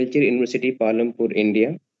Agriculture University, Palampur,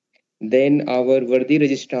 India. Then our worthy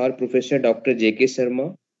registrar, Professor Dr. J.K.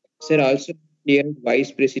 Sharma. Sir also here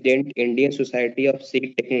Vice President, Indian Society of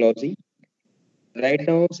Seed Technology. Right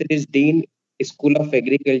now, Sir is Dean, School of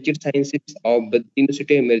Agriculture Sciences of the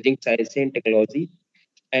University of Emerging Science and Technology.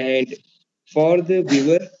 And for the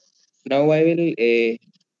viewer, now I will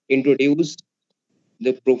introduce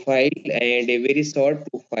the profile and a very short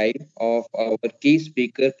profile of our key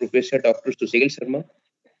speaker, Professor Dr. Sushil Sharma.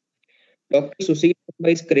 Dr. Sushil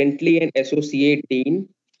Sharma is currently an associate dean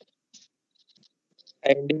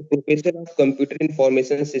and a professor of computer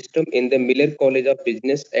information system in the Miller College of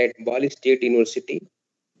Business at Ball State University.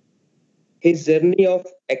 His journey of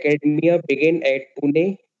academia began at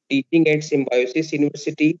Pune, teaching at Symbiosis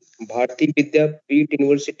University, Bharati Vidyapeeth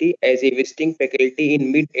University as a visiting faculty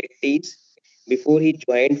in mid-80s before he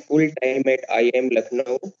joined full-time at IIM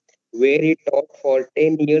Lucknow, where he taught for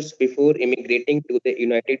 10 years before immigrating to the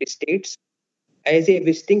United States. As a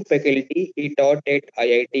visiting faculty, he taught at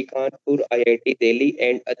IIT Kanpur, IIT Delhi,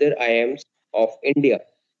 and other IIMs of India.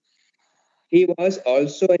 He was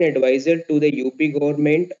also an advisor to the UP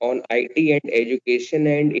government on IT and education,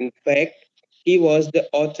 and in fact, he was the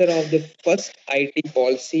author of the first IT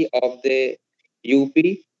policy of the UP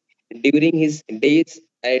during his days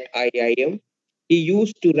at IIM. He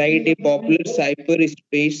used to write a popular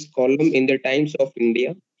cyberspace column in the Times of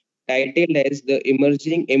India titled as The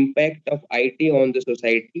Emerging Impact of IT on the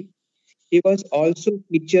Society. He was also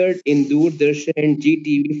featured in Doordarshan and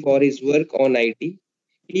GTV for his work on IT.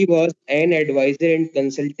 He was an advisor and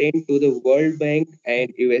consultant to the World Bank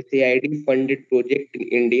and USAID funded project in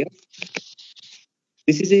India.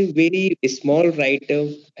 This is a very small write-up,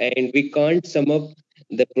 and we can't sum up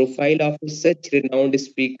the profile of such renowned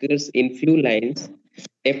speakers in few lines.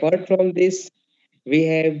 Apart from this, we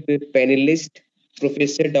have the panelist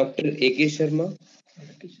Professor Dr. A.K. Sharma,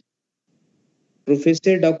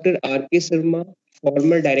 Professor Dr. R.K. Sharma,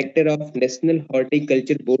 former director of National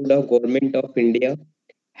Horticulture Board of Government of India,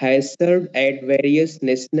 has served at various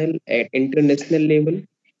national and international level.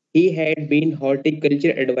 He had been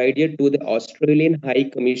horticulture advisor to the Australian High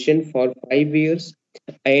Commission for 5 years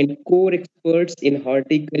and core experts in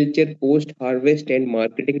horticulture post-harvest and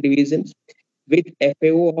marketing divisions with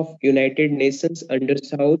FAO of United Nations under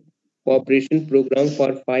South Cooperation Program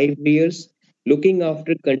for 5 years, looking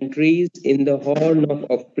after countries in the Horn of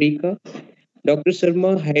Africa. Dr.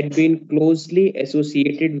 Sharma had been closely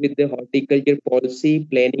associated with the horticulture policy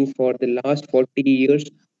planning for the last 40 years,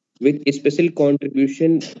 with a special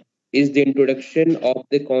contribution is the introduction of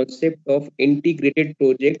the concept of integrated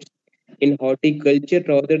projects in horticulture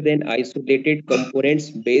rather than isolated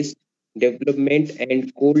components based development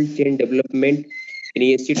and cold chain development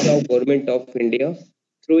initiative of Government of India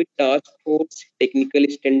through a task force, technical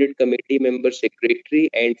standard committee member secretary,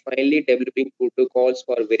 and finally developing protocols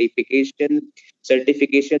for verification,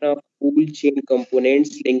 certification of cool chain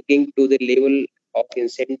components linking to the level of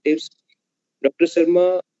incentives. Dr.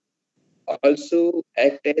 Sharma also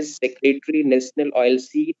act as secretary National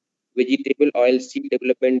Oilseed Vegetable Oilseed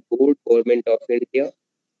Development Board, Government of India.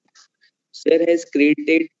 Sir has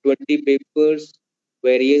created 20 papers,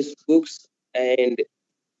 various books, and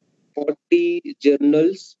 40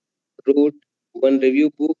 journals, wrote one review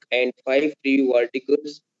book and five review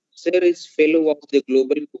articles. Sir is fellow of the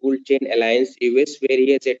Global Cold Chain Alliance US, where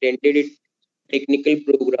he has attended its technical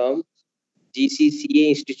program, GCCA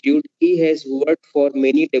Institute. He has worked for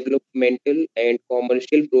many developmental and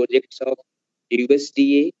commercial projects of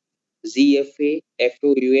USDA, ZFA,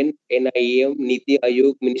 FOUN, NIM, Niti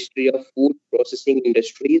Aayog, Ministry of Food Processing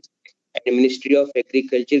Industries, and Ministry of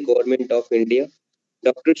Agriculture, Government of India.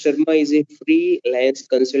 Dr. Sharma is a freelance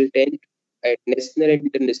consultant at national and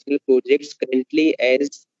international projects, currently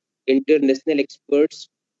as international experts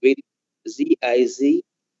with ZIZ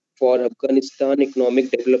for Afghanistan Economic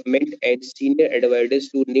Development and senior advisors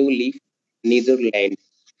to New Leaf, Netherlands.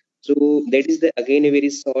 So that is the again a very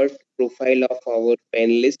short profile of our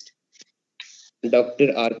panelist,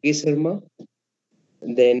 Dr. R.K. Sharma.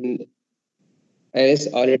 Then, as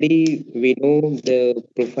already we know the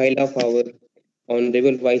profile of our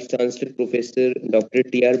Honorable Vice Chancellor Professor Dr.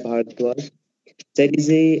 T.R. Bhardwaj. Sir is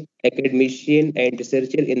a academician and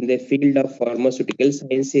researcher in the field of pharmaceutical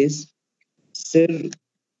sciences. Sir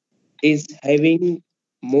is having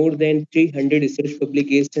more than 300 research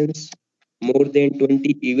publications, more than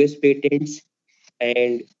 20 US patents,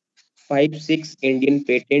 and 5-6 Indian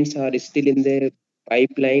patents are still in the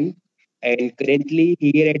pipeline. And currently,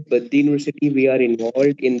 here at Baddi University, we are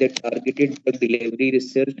involved in the targeted drug delivery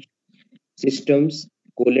research systems,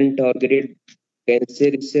 colon targeted cancer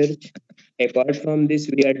research. Apart from this,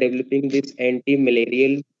 we are developing this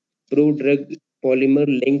anti-malarial pro-drug polymer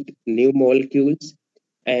linked new molecules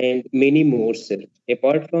and many more, sir.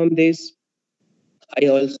 Apart from this, I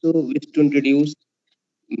also wish to introduce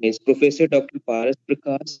Ms. Professor Dr. Paras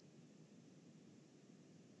Prakash.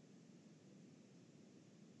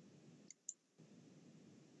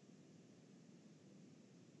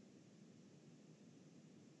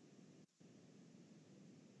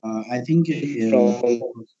 I think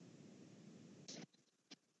From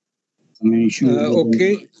some issue.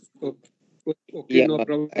 Okay. Okay, yeah, no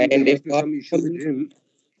problem. and There must be apart some issue from with him.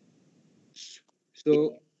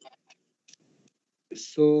 So,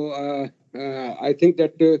 I think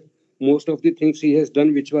that most of the things he has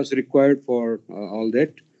done, which was required for all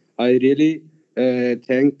that, I really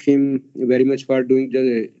thank him very much for doing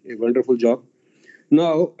a wonderful job.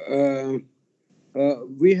 Now,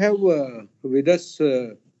 we have with us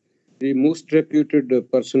the most reputed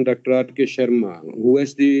person, Dr. R.K. Sharma, who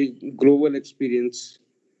has the global experience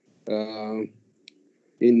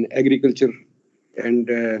in agriculture and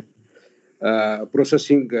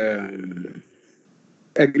processing,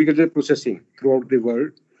 agriculture processing throughout the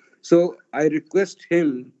world. So I request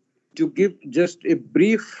him to give just a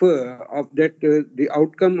brief of that, the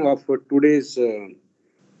outcome of today's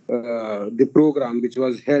the program which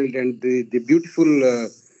was held, and the beautiful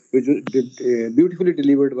which beautifully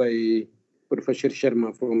delivered by Professor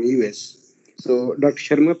Sharma from US. So Dr.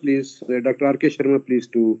 Sharma, please, Dr. R.K. Sharma, please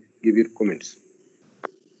to give your comments.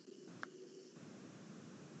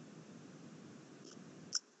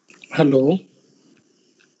 Hello.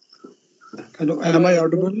 Hello. Am I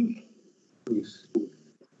audible? Yes.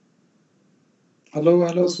 Hello,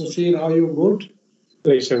 Sushil. How are you? Good?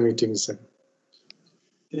 Pleasure meeting, sir.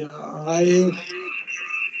 Yeah, I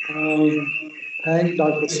thank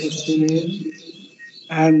Dr. Sushil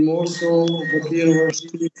and more so the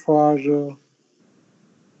university for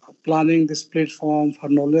planning this platform for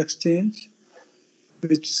knowledge exchange,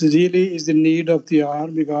 which really is the need of the hour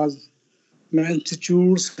because many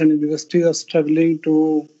institutes and universities are struggling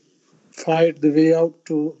to fight the way out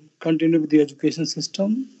to continue with the education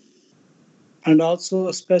system, and also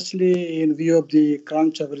especially in view of the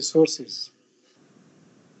crunch of resources.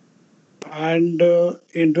 And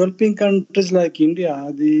in developing countries like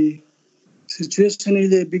India, the situation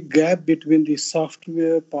is a big gap between the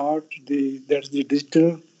software part, that's the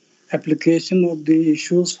digital application of the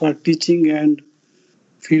issues for teaching and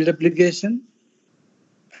field application,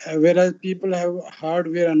 whereas people have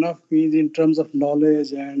hardware enough means in terms of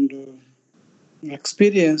knowledge and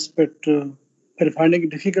experience, but they're finding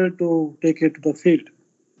it difficult to take it to the field.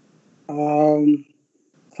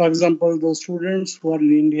 For example, those students who are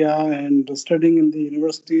in India and studying in the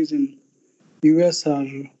universities in US or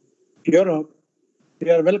Europe,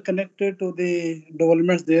 they are well connected to the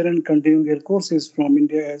developments there and continuing their courses from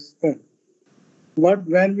India as well. But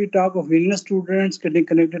when we talk of Indian students getting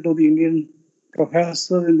connected to the Indian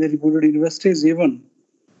professors in the reputed universities, even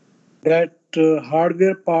that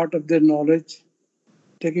hardware part of their knowledge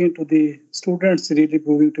taking it to the students really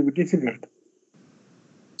proving to be difficult.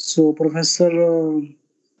 So Professor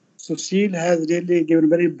Sushil has really given a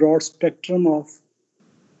very broad spectrum of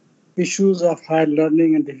issues of higher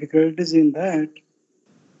learning and difficulties in that.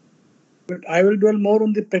 But I will dwell more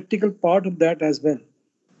on the practical part of that as well,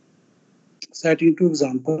 citing two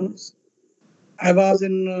examples. I was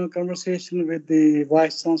in a conversation with the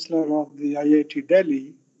Vice Chancellor of the IIT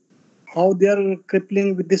Delhi, how they are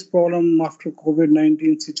crippling with this problem after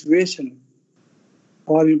COVID-19 situation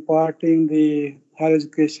for imparting the higher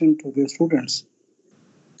education to the students.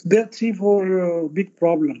 There are 3-4 big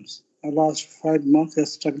problems. The last 5 months they're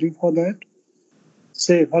struggling for that.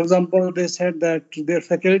 Say, for example, they said that their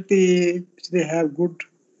faculty, they have good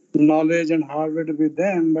knowledge and hardware with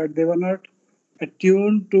them, but they were not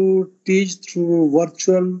attuned to teach through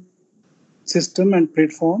virtual system and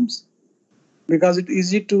platforms, because it's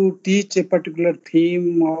easy to teach a particular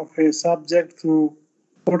theme of a subject through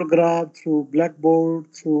photograph, through blackboard,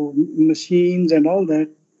 through machines and all that.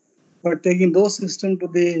 But taking those systems to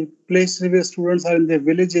the places where students are in the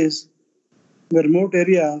villages, the remote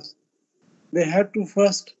areas, they had to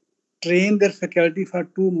first train their faculty for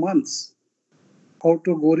 2 months how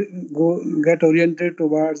to go get oriented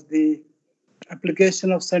towards the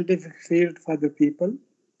application of scientific field for the people.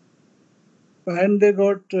 And they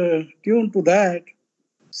got tuned to that.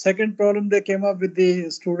 Second problem they came up with, the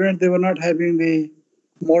students, they were not having the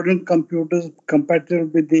modern computers compatible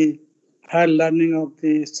with the higher learning of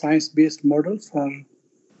the science-based models for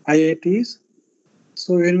IITs.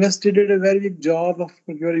 So university did a very big job of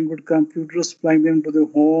procuring good computers, supplying them to the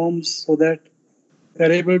homes so that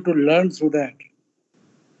they're able to learn through that.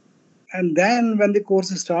 And then when the course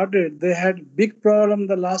started, they had big problem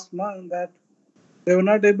the last month that they were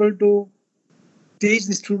not able to teach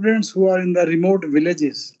the students who are in the remote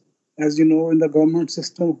villages. As you know, in the government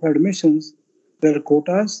system of admissions, there are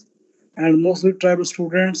quotas, and most of the tribal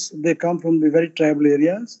students, they come from the very tribal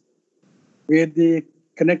areas where the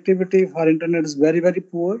connectivity for internet is very, very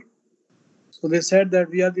poor. So they said that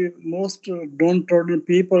we are the most downtrodden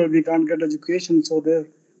people, we can't get education, so they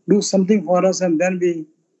do something for us and then we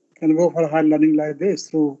can go for higher learning like this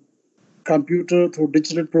through computer, through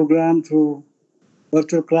digital program, through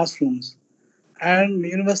virtual classrooms. And the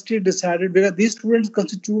university decided, because these students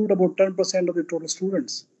constitute about 10% of the total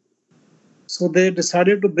students. So they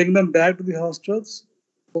decided to bring them back to the hostels,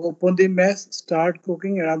 open the mess, start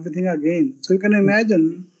cooking and everything again. So you can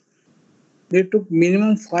imagine they took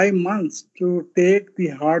minimum 5 months to take the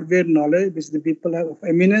hardware knowledge which the people have, of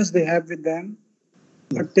eminence they have with them,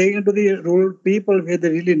 but take it to the rural people where they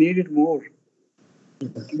really need it more.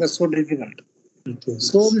 That's so difficult.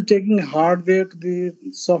 So we're taking hardware to the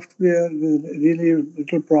software with really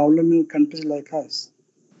little problem in countries like us.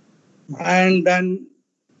 And then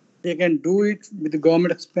they can do it with the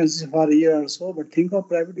government expenses for a year or so, but think of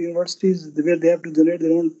private universities where they have to generate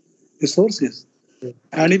their own resources.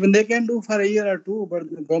 And even they can do for a year or two, but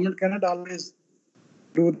the government cannot always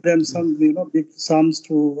do them some big sums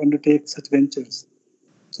to undertake such ventures.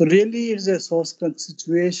 So really it's a source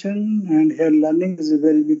situation, and here learning is a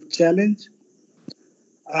very big challenge.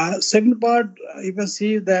 Second part, you can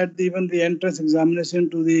see that even the entrance examination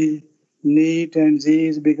to the NEET and JEE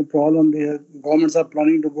is a big problem. The governments are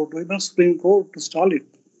planning to go to even Supreme Court to stall it,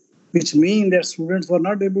 which means that students were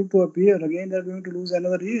not able to appear. Again, they're going to lose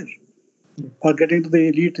another year for getting to the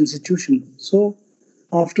elite institution. So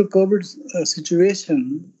after COVID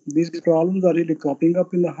situation, these problems are really cropping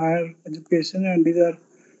up in the higher education, and these are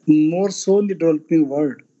more so in the developing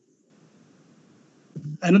world.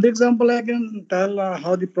 Another example I can tell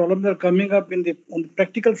how the problems are coming up on the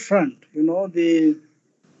practical front.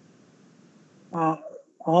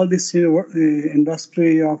 All this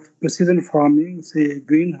industry of precision farming, say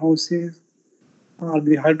greenhouses,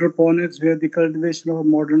 the hydroponics, where the cultivation of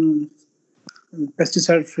modern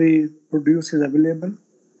pesticide-free produce is available,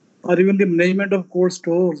 or even the management of cold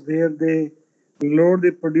stores, where they load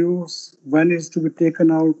the produce, when it's to be taken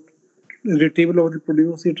out, retrieval of the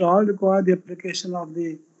produce. It all requires the application of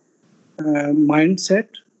the mindset.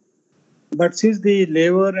 But since the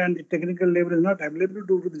labor and the technical labor is not available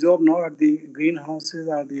to do the job now at the greenhouses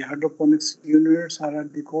or the hydroponics units or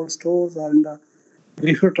at the cold stores or in the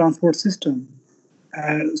river transport system,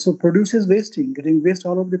 so produce is getting waste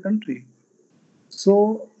all over the country.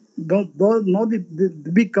 So the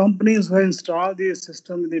big companies who have installed the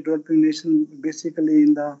system in the developing nation, basically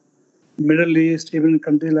in the Middle East, even in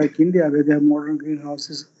countries like India, where they have modern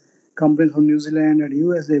greenhouses, companies from New Zealand and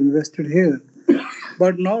US, they invested here.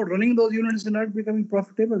 But now running those units is not becoming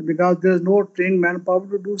profitable because there's no trained manpower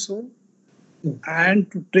to do so. And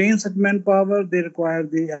to train such manpower, they require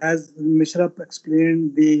as Mishra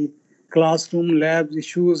explained, the classroom labs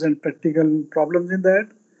issues and practical problems in that.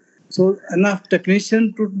 So enough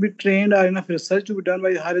technicians to be trained or enough research to be done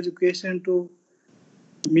by higher education to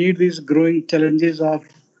meet these growing challenges of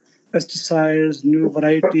pesticides, new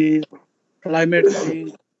varieties, climate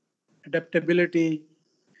change, adaptability,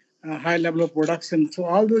 high level of production. So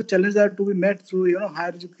all those challenges are to be met through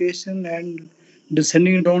higher education and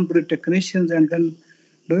descending down to the technicians and then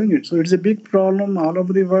doing it. So it's a big problem all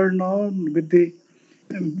over the world now with the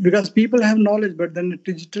because people have knowledge, but then the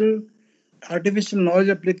digital artificial knowledge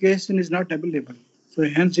application is not available. So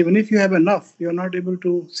hence, even if you have enough, you are not able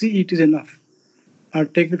to see it is enough or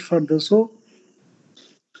take it further. So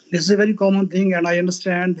this is a very common thing, and I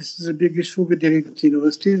understand this is a big issue with the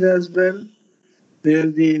universities as well, where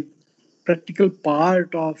the practical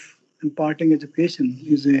part of imparting education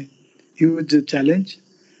is a huge challenge.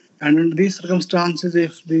 And under these circumstances,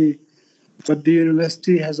 if the but the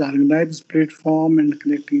university has organized this platform and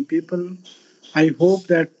connecting people, I hope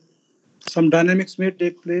that some dynamics may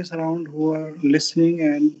take place around who are listening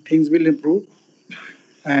and things will improve.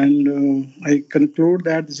 And I conclude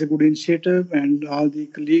that this is a good initiative, and all the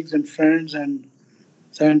colleagues and friends and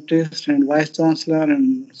scientists and vice chancellor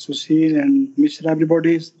and Sushil and Mishra,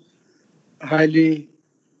 everybody is highly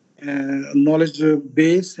knowledge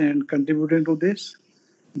base and contributing to this.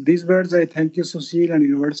 These words, I thank you, Sushil and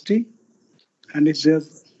university. And if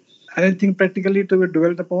there's anything practically to be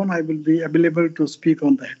dwelt upon, I will be available to speak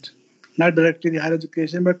on that. Not directly the higher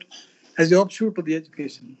education, but as the offshoot to the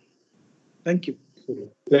education. Thank you.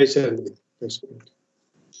 Pleasure.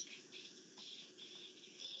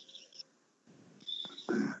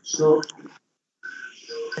 So,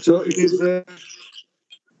 so it is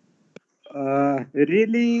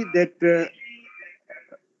really that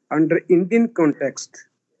under Indian context,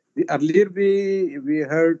 the earlier we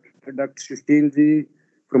heard Dr. Sushil ji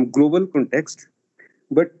from global context,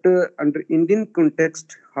 but under Indian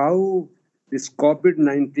context, how this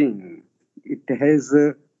COVID-19 it has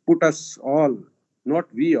put us all,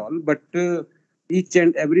 not we all, but each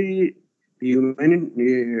and every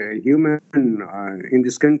human in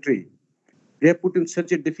this country, they are put in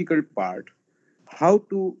such a difficult part. How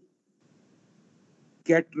to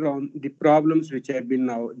get around the problems which have been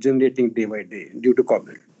now generating day by day due to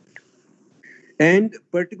COVID. And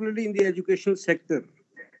particularly in the educational sector,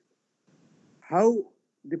 how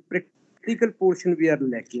the practical portion we are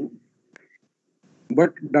lacking.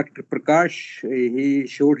 But Dr. Prakash, he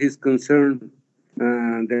showed his concern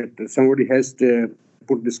that somebody has to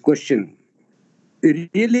put this question.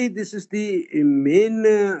 Really, this is the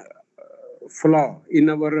main flaw in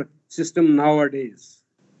our system nowadays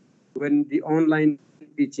when the online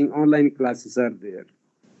teaching, online classes are there.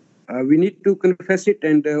 We need to confess it,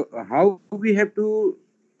 and how we have to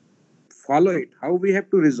follow it, how we have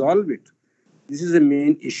to resolve it. This is a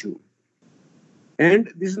main issue.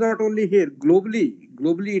 And this is not only here,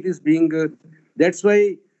 globally it is being, that's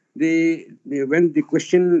why when the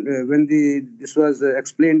question, this was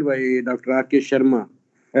explained by Dr. R.K. Sharma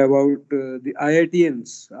about the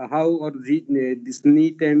IITians, how or this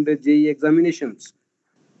NEET and JEE examinations,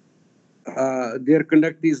 their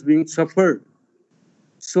conduct is being suffered.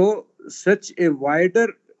 So such a wider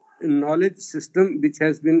knowledge system which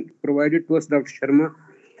has been provided to us, Dr. Sharma.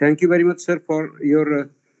 Thank you very much, sir, for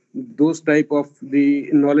your those type of the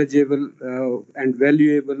knowledgeable and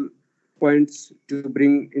valuable points to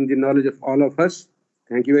bring in the knowledge of all of us.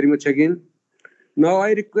 Thank you very much again. Now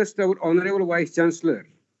I request our Honorable Vice Chancellor,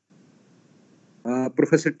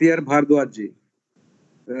 Professor T.R. Bhardwaj ji,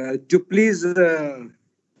 to please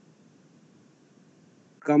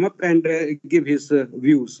come up and give his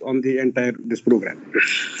views on the entire this program.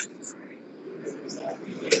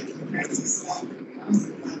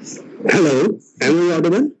 Hello, am I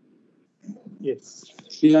audible? Yes.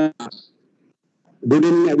 Yeah. Good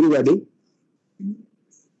evening, everybody.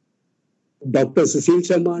 Dr. Sushil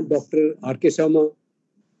Sharma, Dr. R.K. Sharma,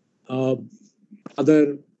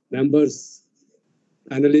 other members,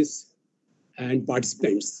 panelists, and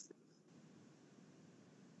participants.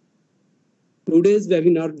 Today's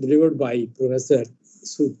webinar delivered by Professor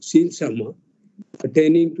Sushil Sharma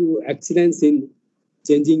pertaining to excellence in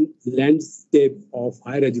changing landscape of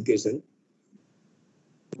higher education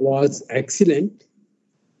was excellent.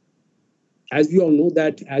 As we all know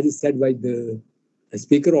that, as is said by the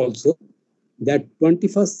speaker also, that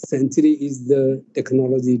 21st century is the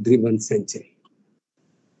technology-driven century.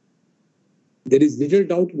 There is little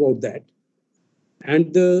doubt about that.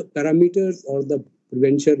 And the parameters or the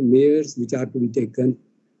prevention measures which are to be taken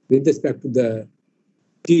with respect to the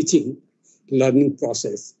teaching, learning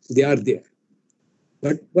process, they are there.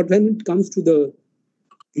 But when it comes to the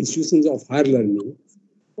institutions of higher learning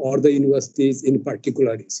or the universities in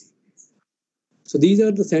particular, so these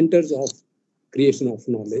are the centers of creation of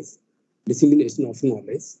knowledge, dissemination of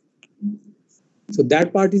knowledge. So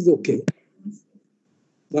that part is okay.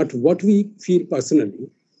 But what we feel personally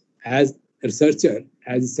as a researcher,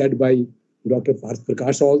 as said by Dr.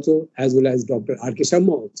 Prakash also, as well as Dr. R.K. Sharma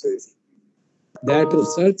also, is that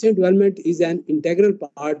research and development is an integral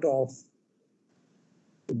part of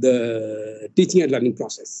the teaching and learning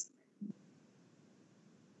process.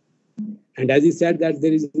 And as you said, that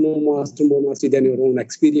there is no master more mastery than your own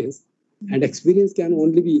experience. And experience can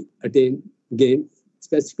only be gained,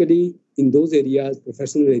 specifically in those areas,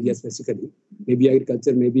 professional areas specifically, maybe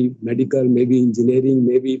agriculture, maybe medical, maybe engineering,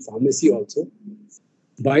 maybe pharmacy also.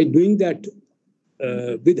 By doing that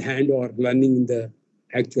with hand or learning in the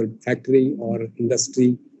actual factory or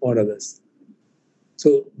industry or others.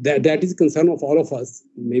 So that is concern of all of us,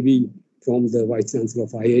 maybe from the Vice Chancellor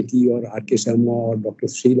of IIT or R.K. Sharma or Dr.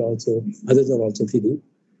 Sushil also, others are also feeling.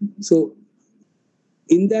 So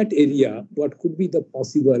in that area, what could be the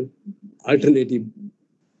possible alternative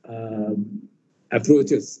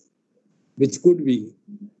approaches which could be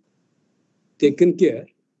taken care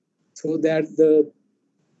so that the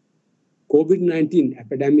COVID-19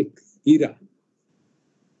 epidemic era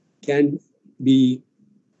can be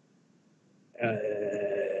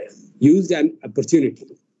used an opportunity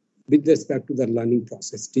with respect to the learning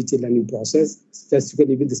process, teacher learning process,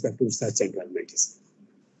 specifically with respect to research and development.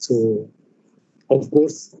 So, of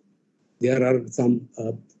course, there are some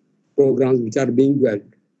programs which are being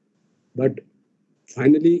developed, but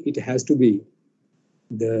finally it has to be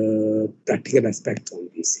the practical aspects on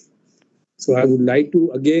this. So I would like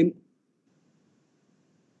to again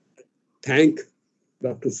thank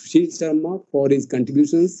Dr. Sushil Sharma for his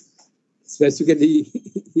contributions. Specifically,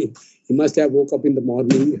 he must have woke up in the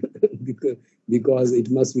morning because it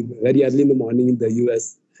must be very early in the morning in the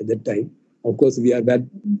US at that time. Of course, we are bad.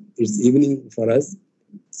 It's evening for us.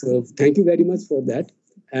 So thank you very much for that.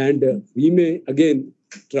 And we may again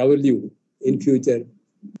travel you in future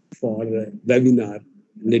for webinar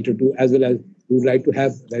later too, as well as we would like to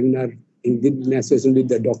have webinar in association with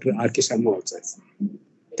the Dr. R.K. Sharma also.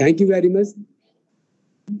 Thank you very much.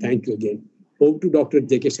 Thank you again. Over to Dr.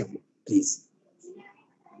 J.K. Sharma, please.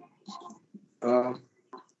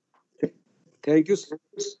 Thank you, sir.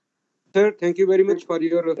 Thank you very much for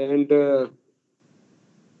your and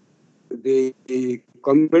the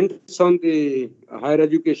comments on the higher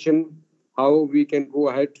education, how we can go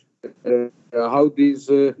ahead, how these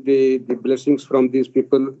the blessings from these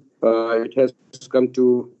people it has come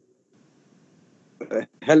to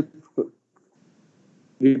help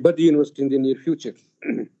the Baddi University in the near future.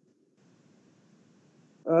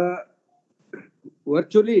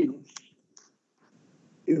 Virtually,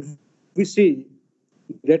 if we see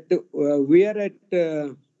that we are at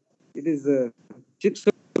it is 6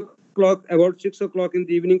 o'clock, about 6 o'clock in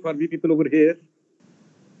the evening for we people over here.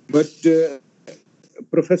 But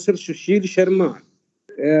Professor Sushil Sharma,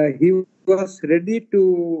 he was ready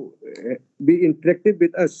to be interactive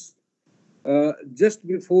with us just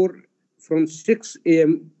before from 6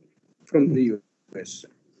 a.m. from the US.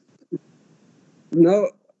 Now,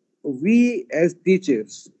 we as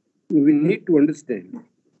teachers, we need to understand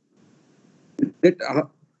that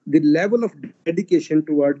the level of dedication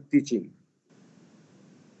toward teaching,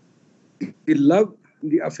 the love,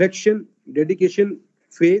 the affection, dedication,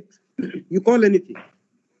 faith, you call anything.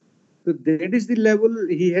 So that is the level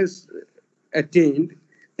he has attained.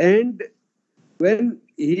 And when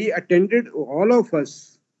he attended all of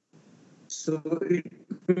us, so it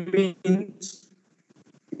means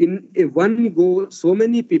in a one go, so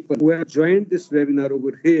many people who have joined this webinar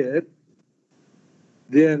over here,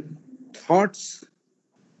 their thoughts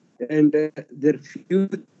and their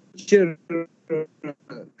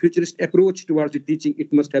futurist approach towards the teaching,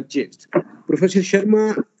 it must have changed. Professor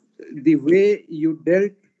Sharma, the way you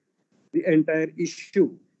dealt the entire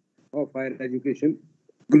issue of higher education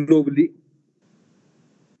globally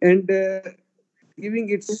and giving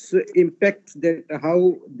its impact that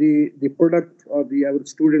how the product or our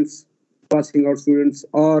students, passing out students,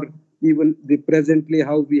 or even the presently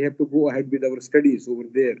how we have to go ahead with our studies over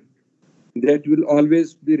there, that will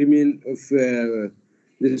always be remain of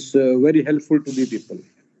this very helpful to the people.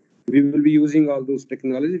 We will be using all those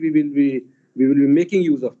technologies. We will be making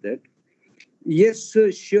use of that. Yes,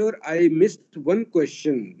 sure. I missed one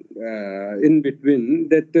question in between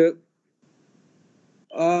that.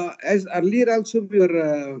 As earlier also we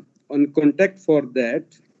were on contact for that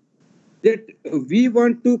we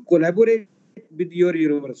want to collaborate with your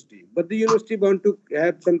university, but the university want to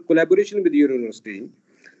have some collaboration with your university.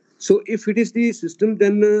 So if it is the system,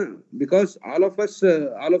 then because all of us,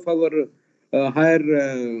 all of our higher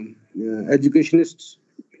educationists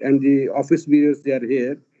and the office bearers, they are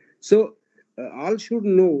here. So all should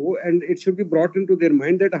know, and it should be brought into their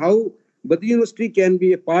mind that how Baddi University can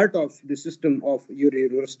be a part of the system of your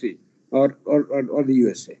university or the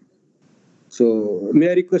USA. So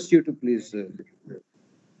may I request you to please?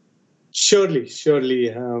 Surely.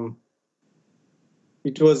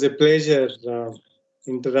 It was a pleasure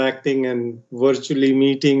interacting and virtually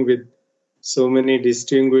meeting with so many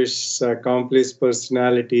distinguished, accomplished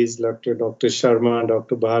personalities, Dr. Sharma,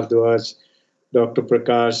 Dr. Bhardwaj, Dr.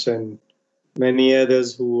 Prakash, and many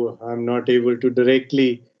others who I'm not able to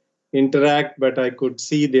directly interact, but I could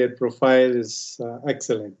see their profile is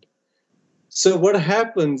excellent. So what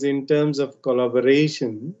happens in terms of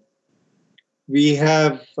collaboration? We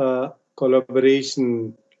have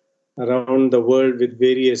collaboration around the world with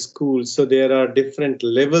various schools. So there are different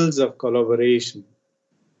levels of collaboration.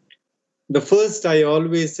 The first, I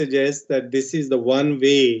always suggest that this is the one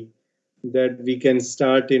way that we can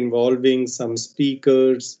start involving some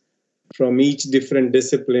speakers from each different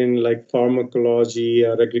discipline like pharmacology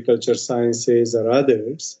or agriculture sciences or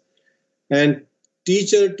others. And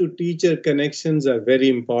teacher to teacher connections are very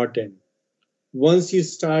important. Once you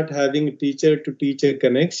start having teacher to teacher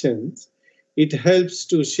connections, it helps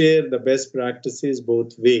to share the best practices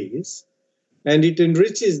both ways, and it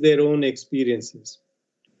enriches their own experiences.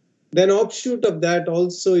 Then offshoot of that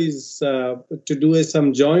also is to do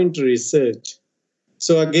some joint research.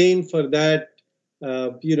 So again, for that,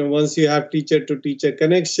 once you have teacher to teacher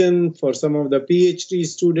connection, for some of the PhD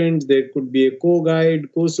students, there could be a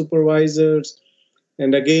co-guide, co-supervisors,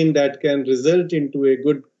 and again, that can result into a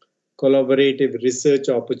good collaborative research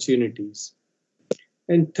opportunities.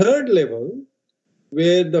 And third level,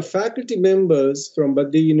 where the faculty members from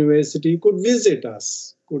Baddi University could visit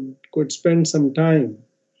us, could spend some time.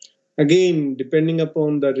 Again, depending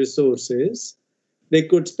upon the resources, they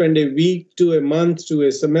could spend a week to a month to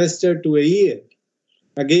a semester to a year.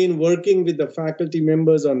 Again, working with the faculty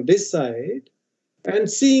members on this side and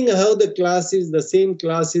seeing how the same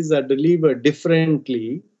classes are delivered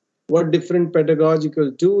differently, what different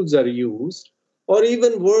pedagogical tools are used, or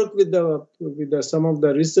even work with some of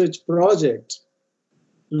the research projects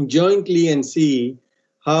jointly and see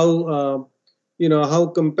how how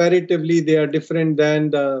comparatively they are different than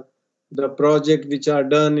the project which are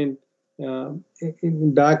done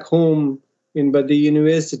in back home in Baddi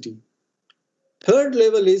University. Third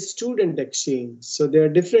level is student exchange. So there are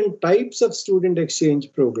different types of student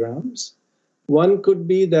exchange programs. One could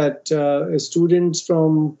be that students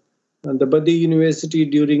from the Baddi University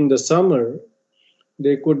during the summer,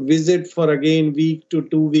 they could visit for again week to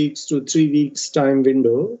 2 weeks to 3 weeks time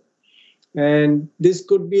window. And this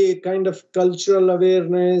could be a kind of cultural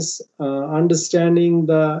awareness, understanding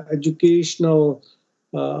the educational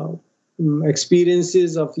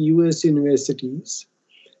experiences of US universities.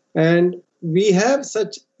 And we have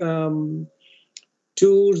such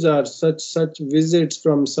tours or such visits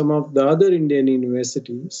from some of the other Indian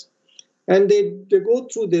universities. And they go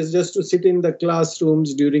through this just to sit in the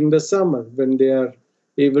classrooms during the summer when they are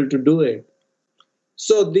able to do it.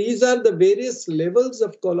 So these are the various levels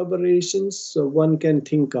of collaborations one can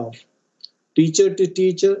think of. Teacher to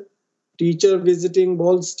teacher, teacher visiting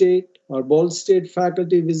Ball State or Ball State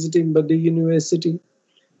faculty visiting Baddi University.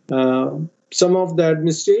 Some of the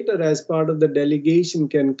administrator as part of the delegation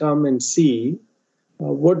can come and see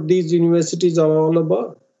what these universities are all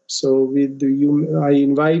about. So I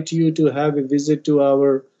invite you to have a visit to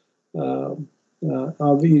our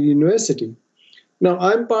university. Now,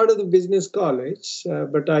 I'm part of the business college,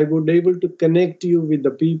 but I would be able to connect you with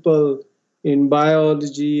the people in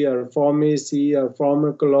biology or pharmacy or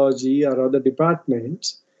pharmacology or other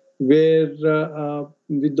departments where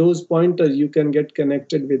with those pointers you can get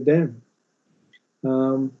connected with them.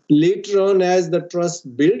 Later on, as the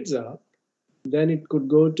trust builds up, then it could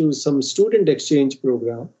go to some student exchange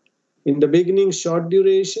program. In the beginning, short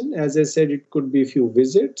duration, as I said, it could be a few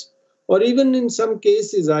visits, or even in some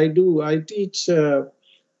cases, I teach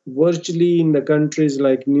virtually in the countries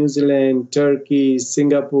like New Zealand, Turkey,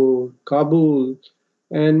 Singapore, Kabul,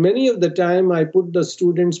 and many of the time I put the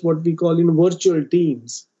students what we call in virtual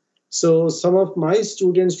teams. So some of my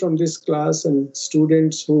students from this class and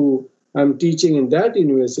students who I'm teaching in that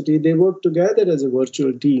university, they work together as a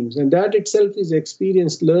virtual teams. And that itself is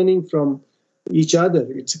experience learning from each other.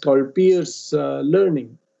 It's called peers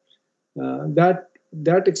learning.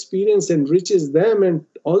 That experience enriches them and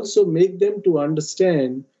also make them to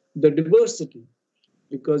understand the diversity,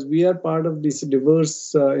 because we are part of this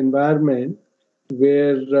diverse environment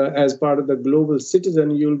where as part of the global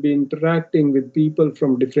citizen, you'll be interacting with people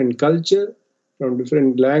from different culture, from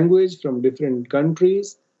different language, from different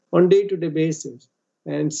countries on day-to-day basis.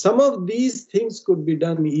 And some of these things could be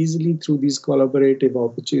done easily through these collaborative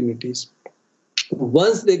opportunities.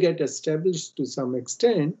 Once they get established to some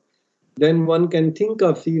extent, then one can think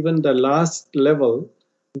of even the last level,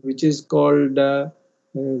 which is called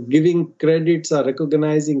giving credits or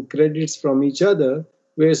recognizing credits from each other,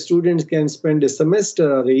 where students can spend a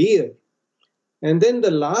semester or a year. And then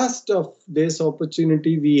the last of this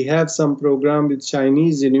opportunity, we have some program with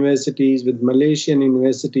Chinese universities, with Malaysian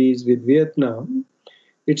universities, with Vietnam.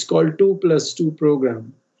 It's called 2+2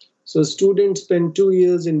 program. So students spend 2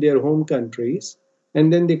 years in their home countries,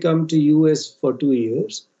 and then they come to US for 2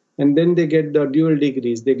 years, and then they get the dual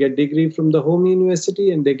degrees. They get degree from the home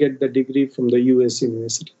university, and they get the degree from the US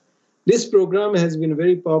university. This program has been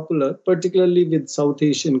very popular, particularly with South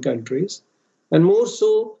Asian countries, and more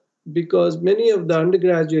so because many of the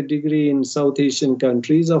undergraduate degree in South Asian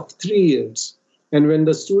countries are 3 years. And when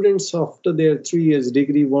the students after their 3 years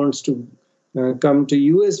degree wants to come to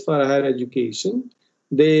US for higher education,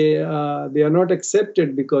 they are not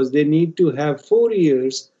accepted because they need to have 4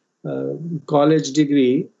 years college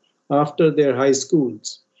degree after their high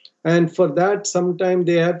schools. And for that, sometimes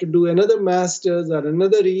they have to do another master's or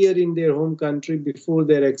another year in their home country before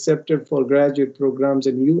they're accepted for graduate programs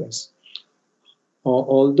in US.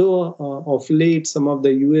 Although of late, some of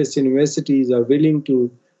the US universities are willing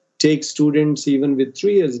to take students even with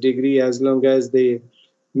 3 years degree as long as they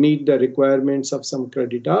meet the requirements of some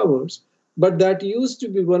credit hours. But that used to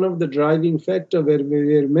be one of the driving factor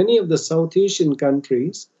where many of the South Asian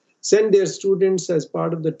countries send their students as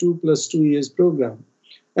part of the 2+2 years program.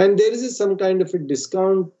 And there is some kind of a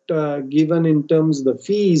discount given in terms of the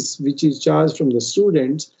fees which is charged from the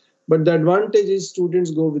students. But the advantage is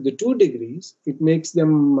students go with the 2 degrees. It makes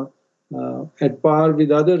them at par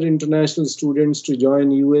with other international students to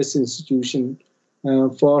join US institution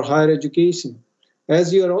for higher education.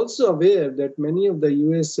 As you are also aware that many of the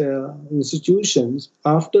US institutions,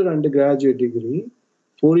 after undergraduate degree,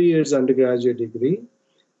 4 years undergraduate degree,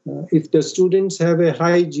 if the students have a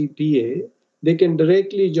high GPA, they can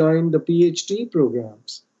directly join the PhD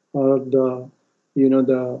programs or the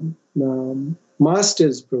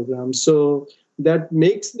master's program. So that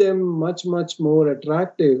makes them much, much more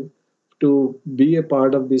attractive to be a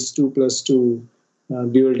part of this 2+2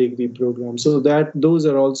 dual degree program. So that those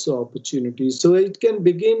are also opportunities. So it can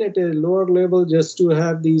begin at a lower level just to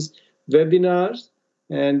have these webinars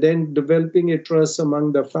and then developing a trust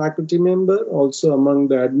among the faculty member, also among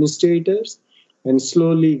the administrators, and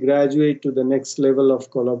slowly graduate to the next level of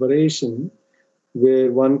collaboration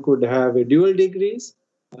where one could have a dual degrees,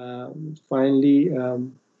 finally,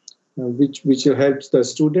 which helps the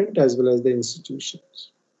student as well as the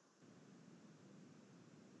institutions.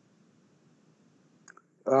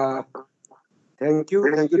 Thank you,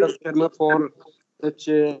 Dr. Sharma, for such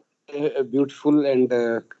a beautiful and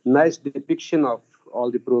nice depiction of all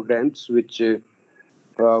the programs which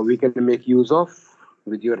we can make use of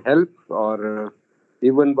with your help, or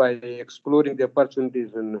even by exploring the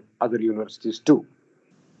opportunities in other universities too.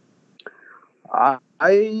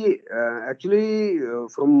 I actually,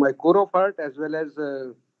 from my core of heart, as well as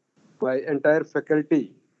my entire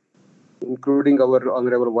faculty, including our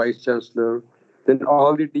Honorable Vice Chancellor, then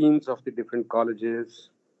all the deans of the different colleges,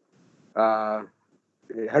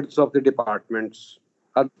 heads of the departments,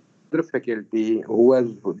 other faculty who are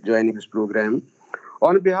joining this program,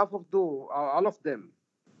 on behalf of all of them,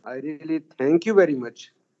 I really thank you very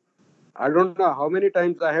much. I don't know how many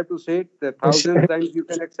times I have to say it, 1,000 times you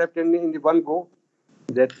can accept in the one go,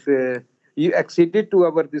 that you acceded to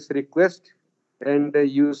our this request and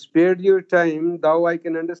you spared your time. Now I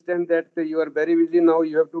can understand that you are very busy now.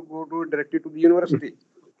 You have to go directly to the university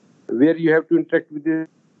where you have to interact with the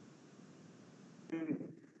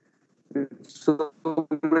so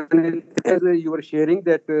as you were sharing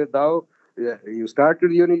that now you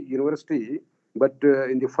started your university, but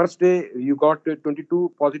in the first day you got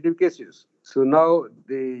 22 positive cases. So now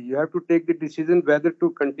you have to take the decision whether to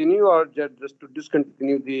continue or just to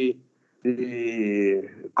discontinue the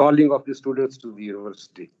calling of the students to the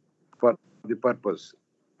university for the purpose.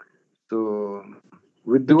 So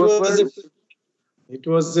with those words, it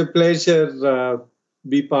was a pleasure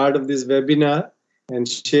be part of this webinar and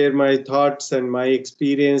share my thoughts and my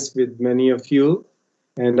experience with many of you.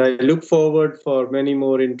 And I look forward for many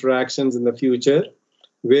more interactions in the future,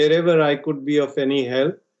 wherever I could be of any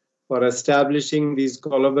help for establishing this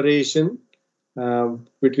collaboration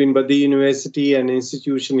between Baddi University and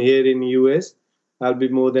institution here in US. I'll be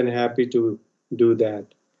more than happy to do that.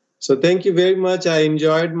 So thank you very much. I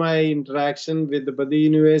enjoyed my interaction with the Baddi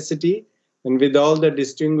University and with all the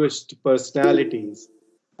distinguished personalities.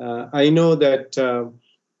 I know that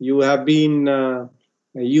you have been,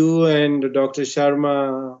 you and Dr.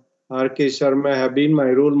 Sharma, R.K. Sharma have been my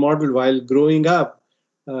role model while growing up.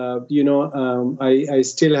 I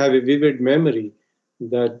still have a vivid memory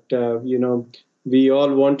that, we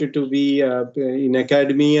all wanted to be in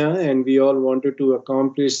academia and we all wanted to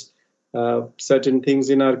accomplish certain things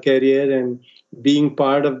in our career, and being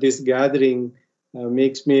part of this gathering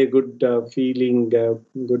makes me a good feeling,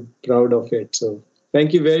 good proud of it. So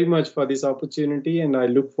thank you very much for this opportunity, and I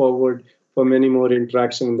look forward for many more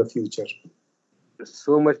interaction in the future.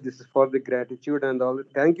 So much. This is for the gratitude and all.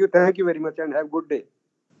 Thank you very much, and have a good day.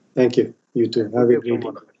 Thank you. You too. Have a great day.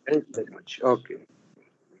 Thank you very much. Okay.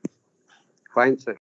 Fine, sir.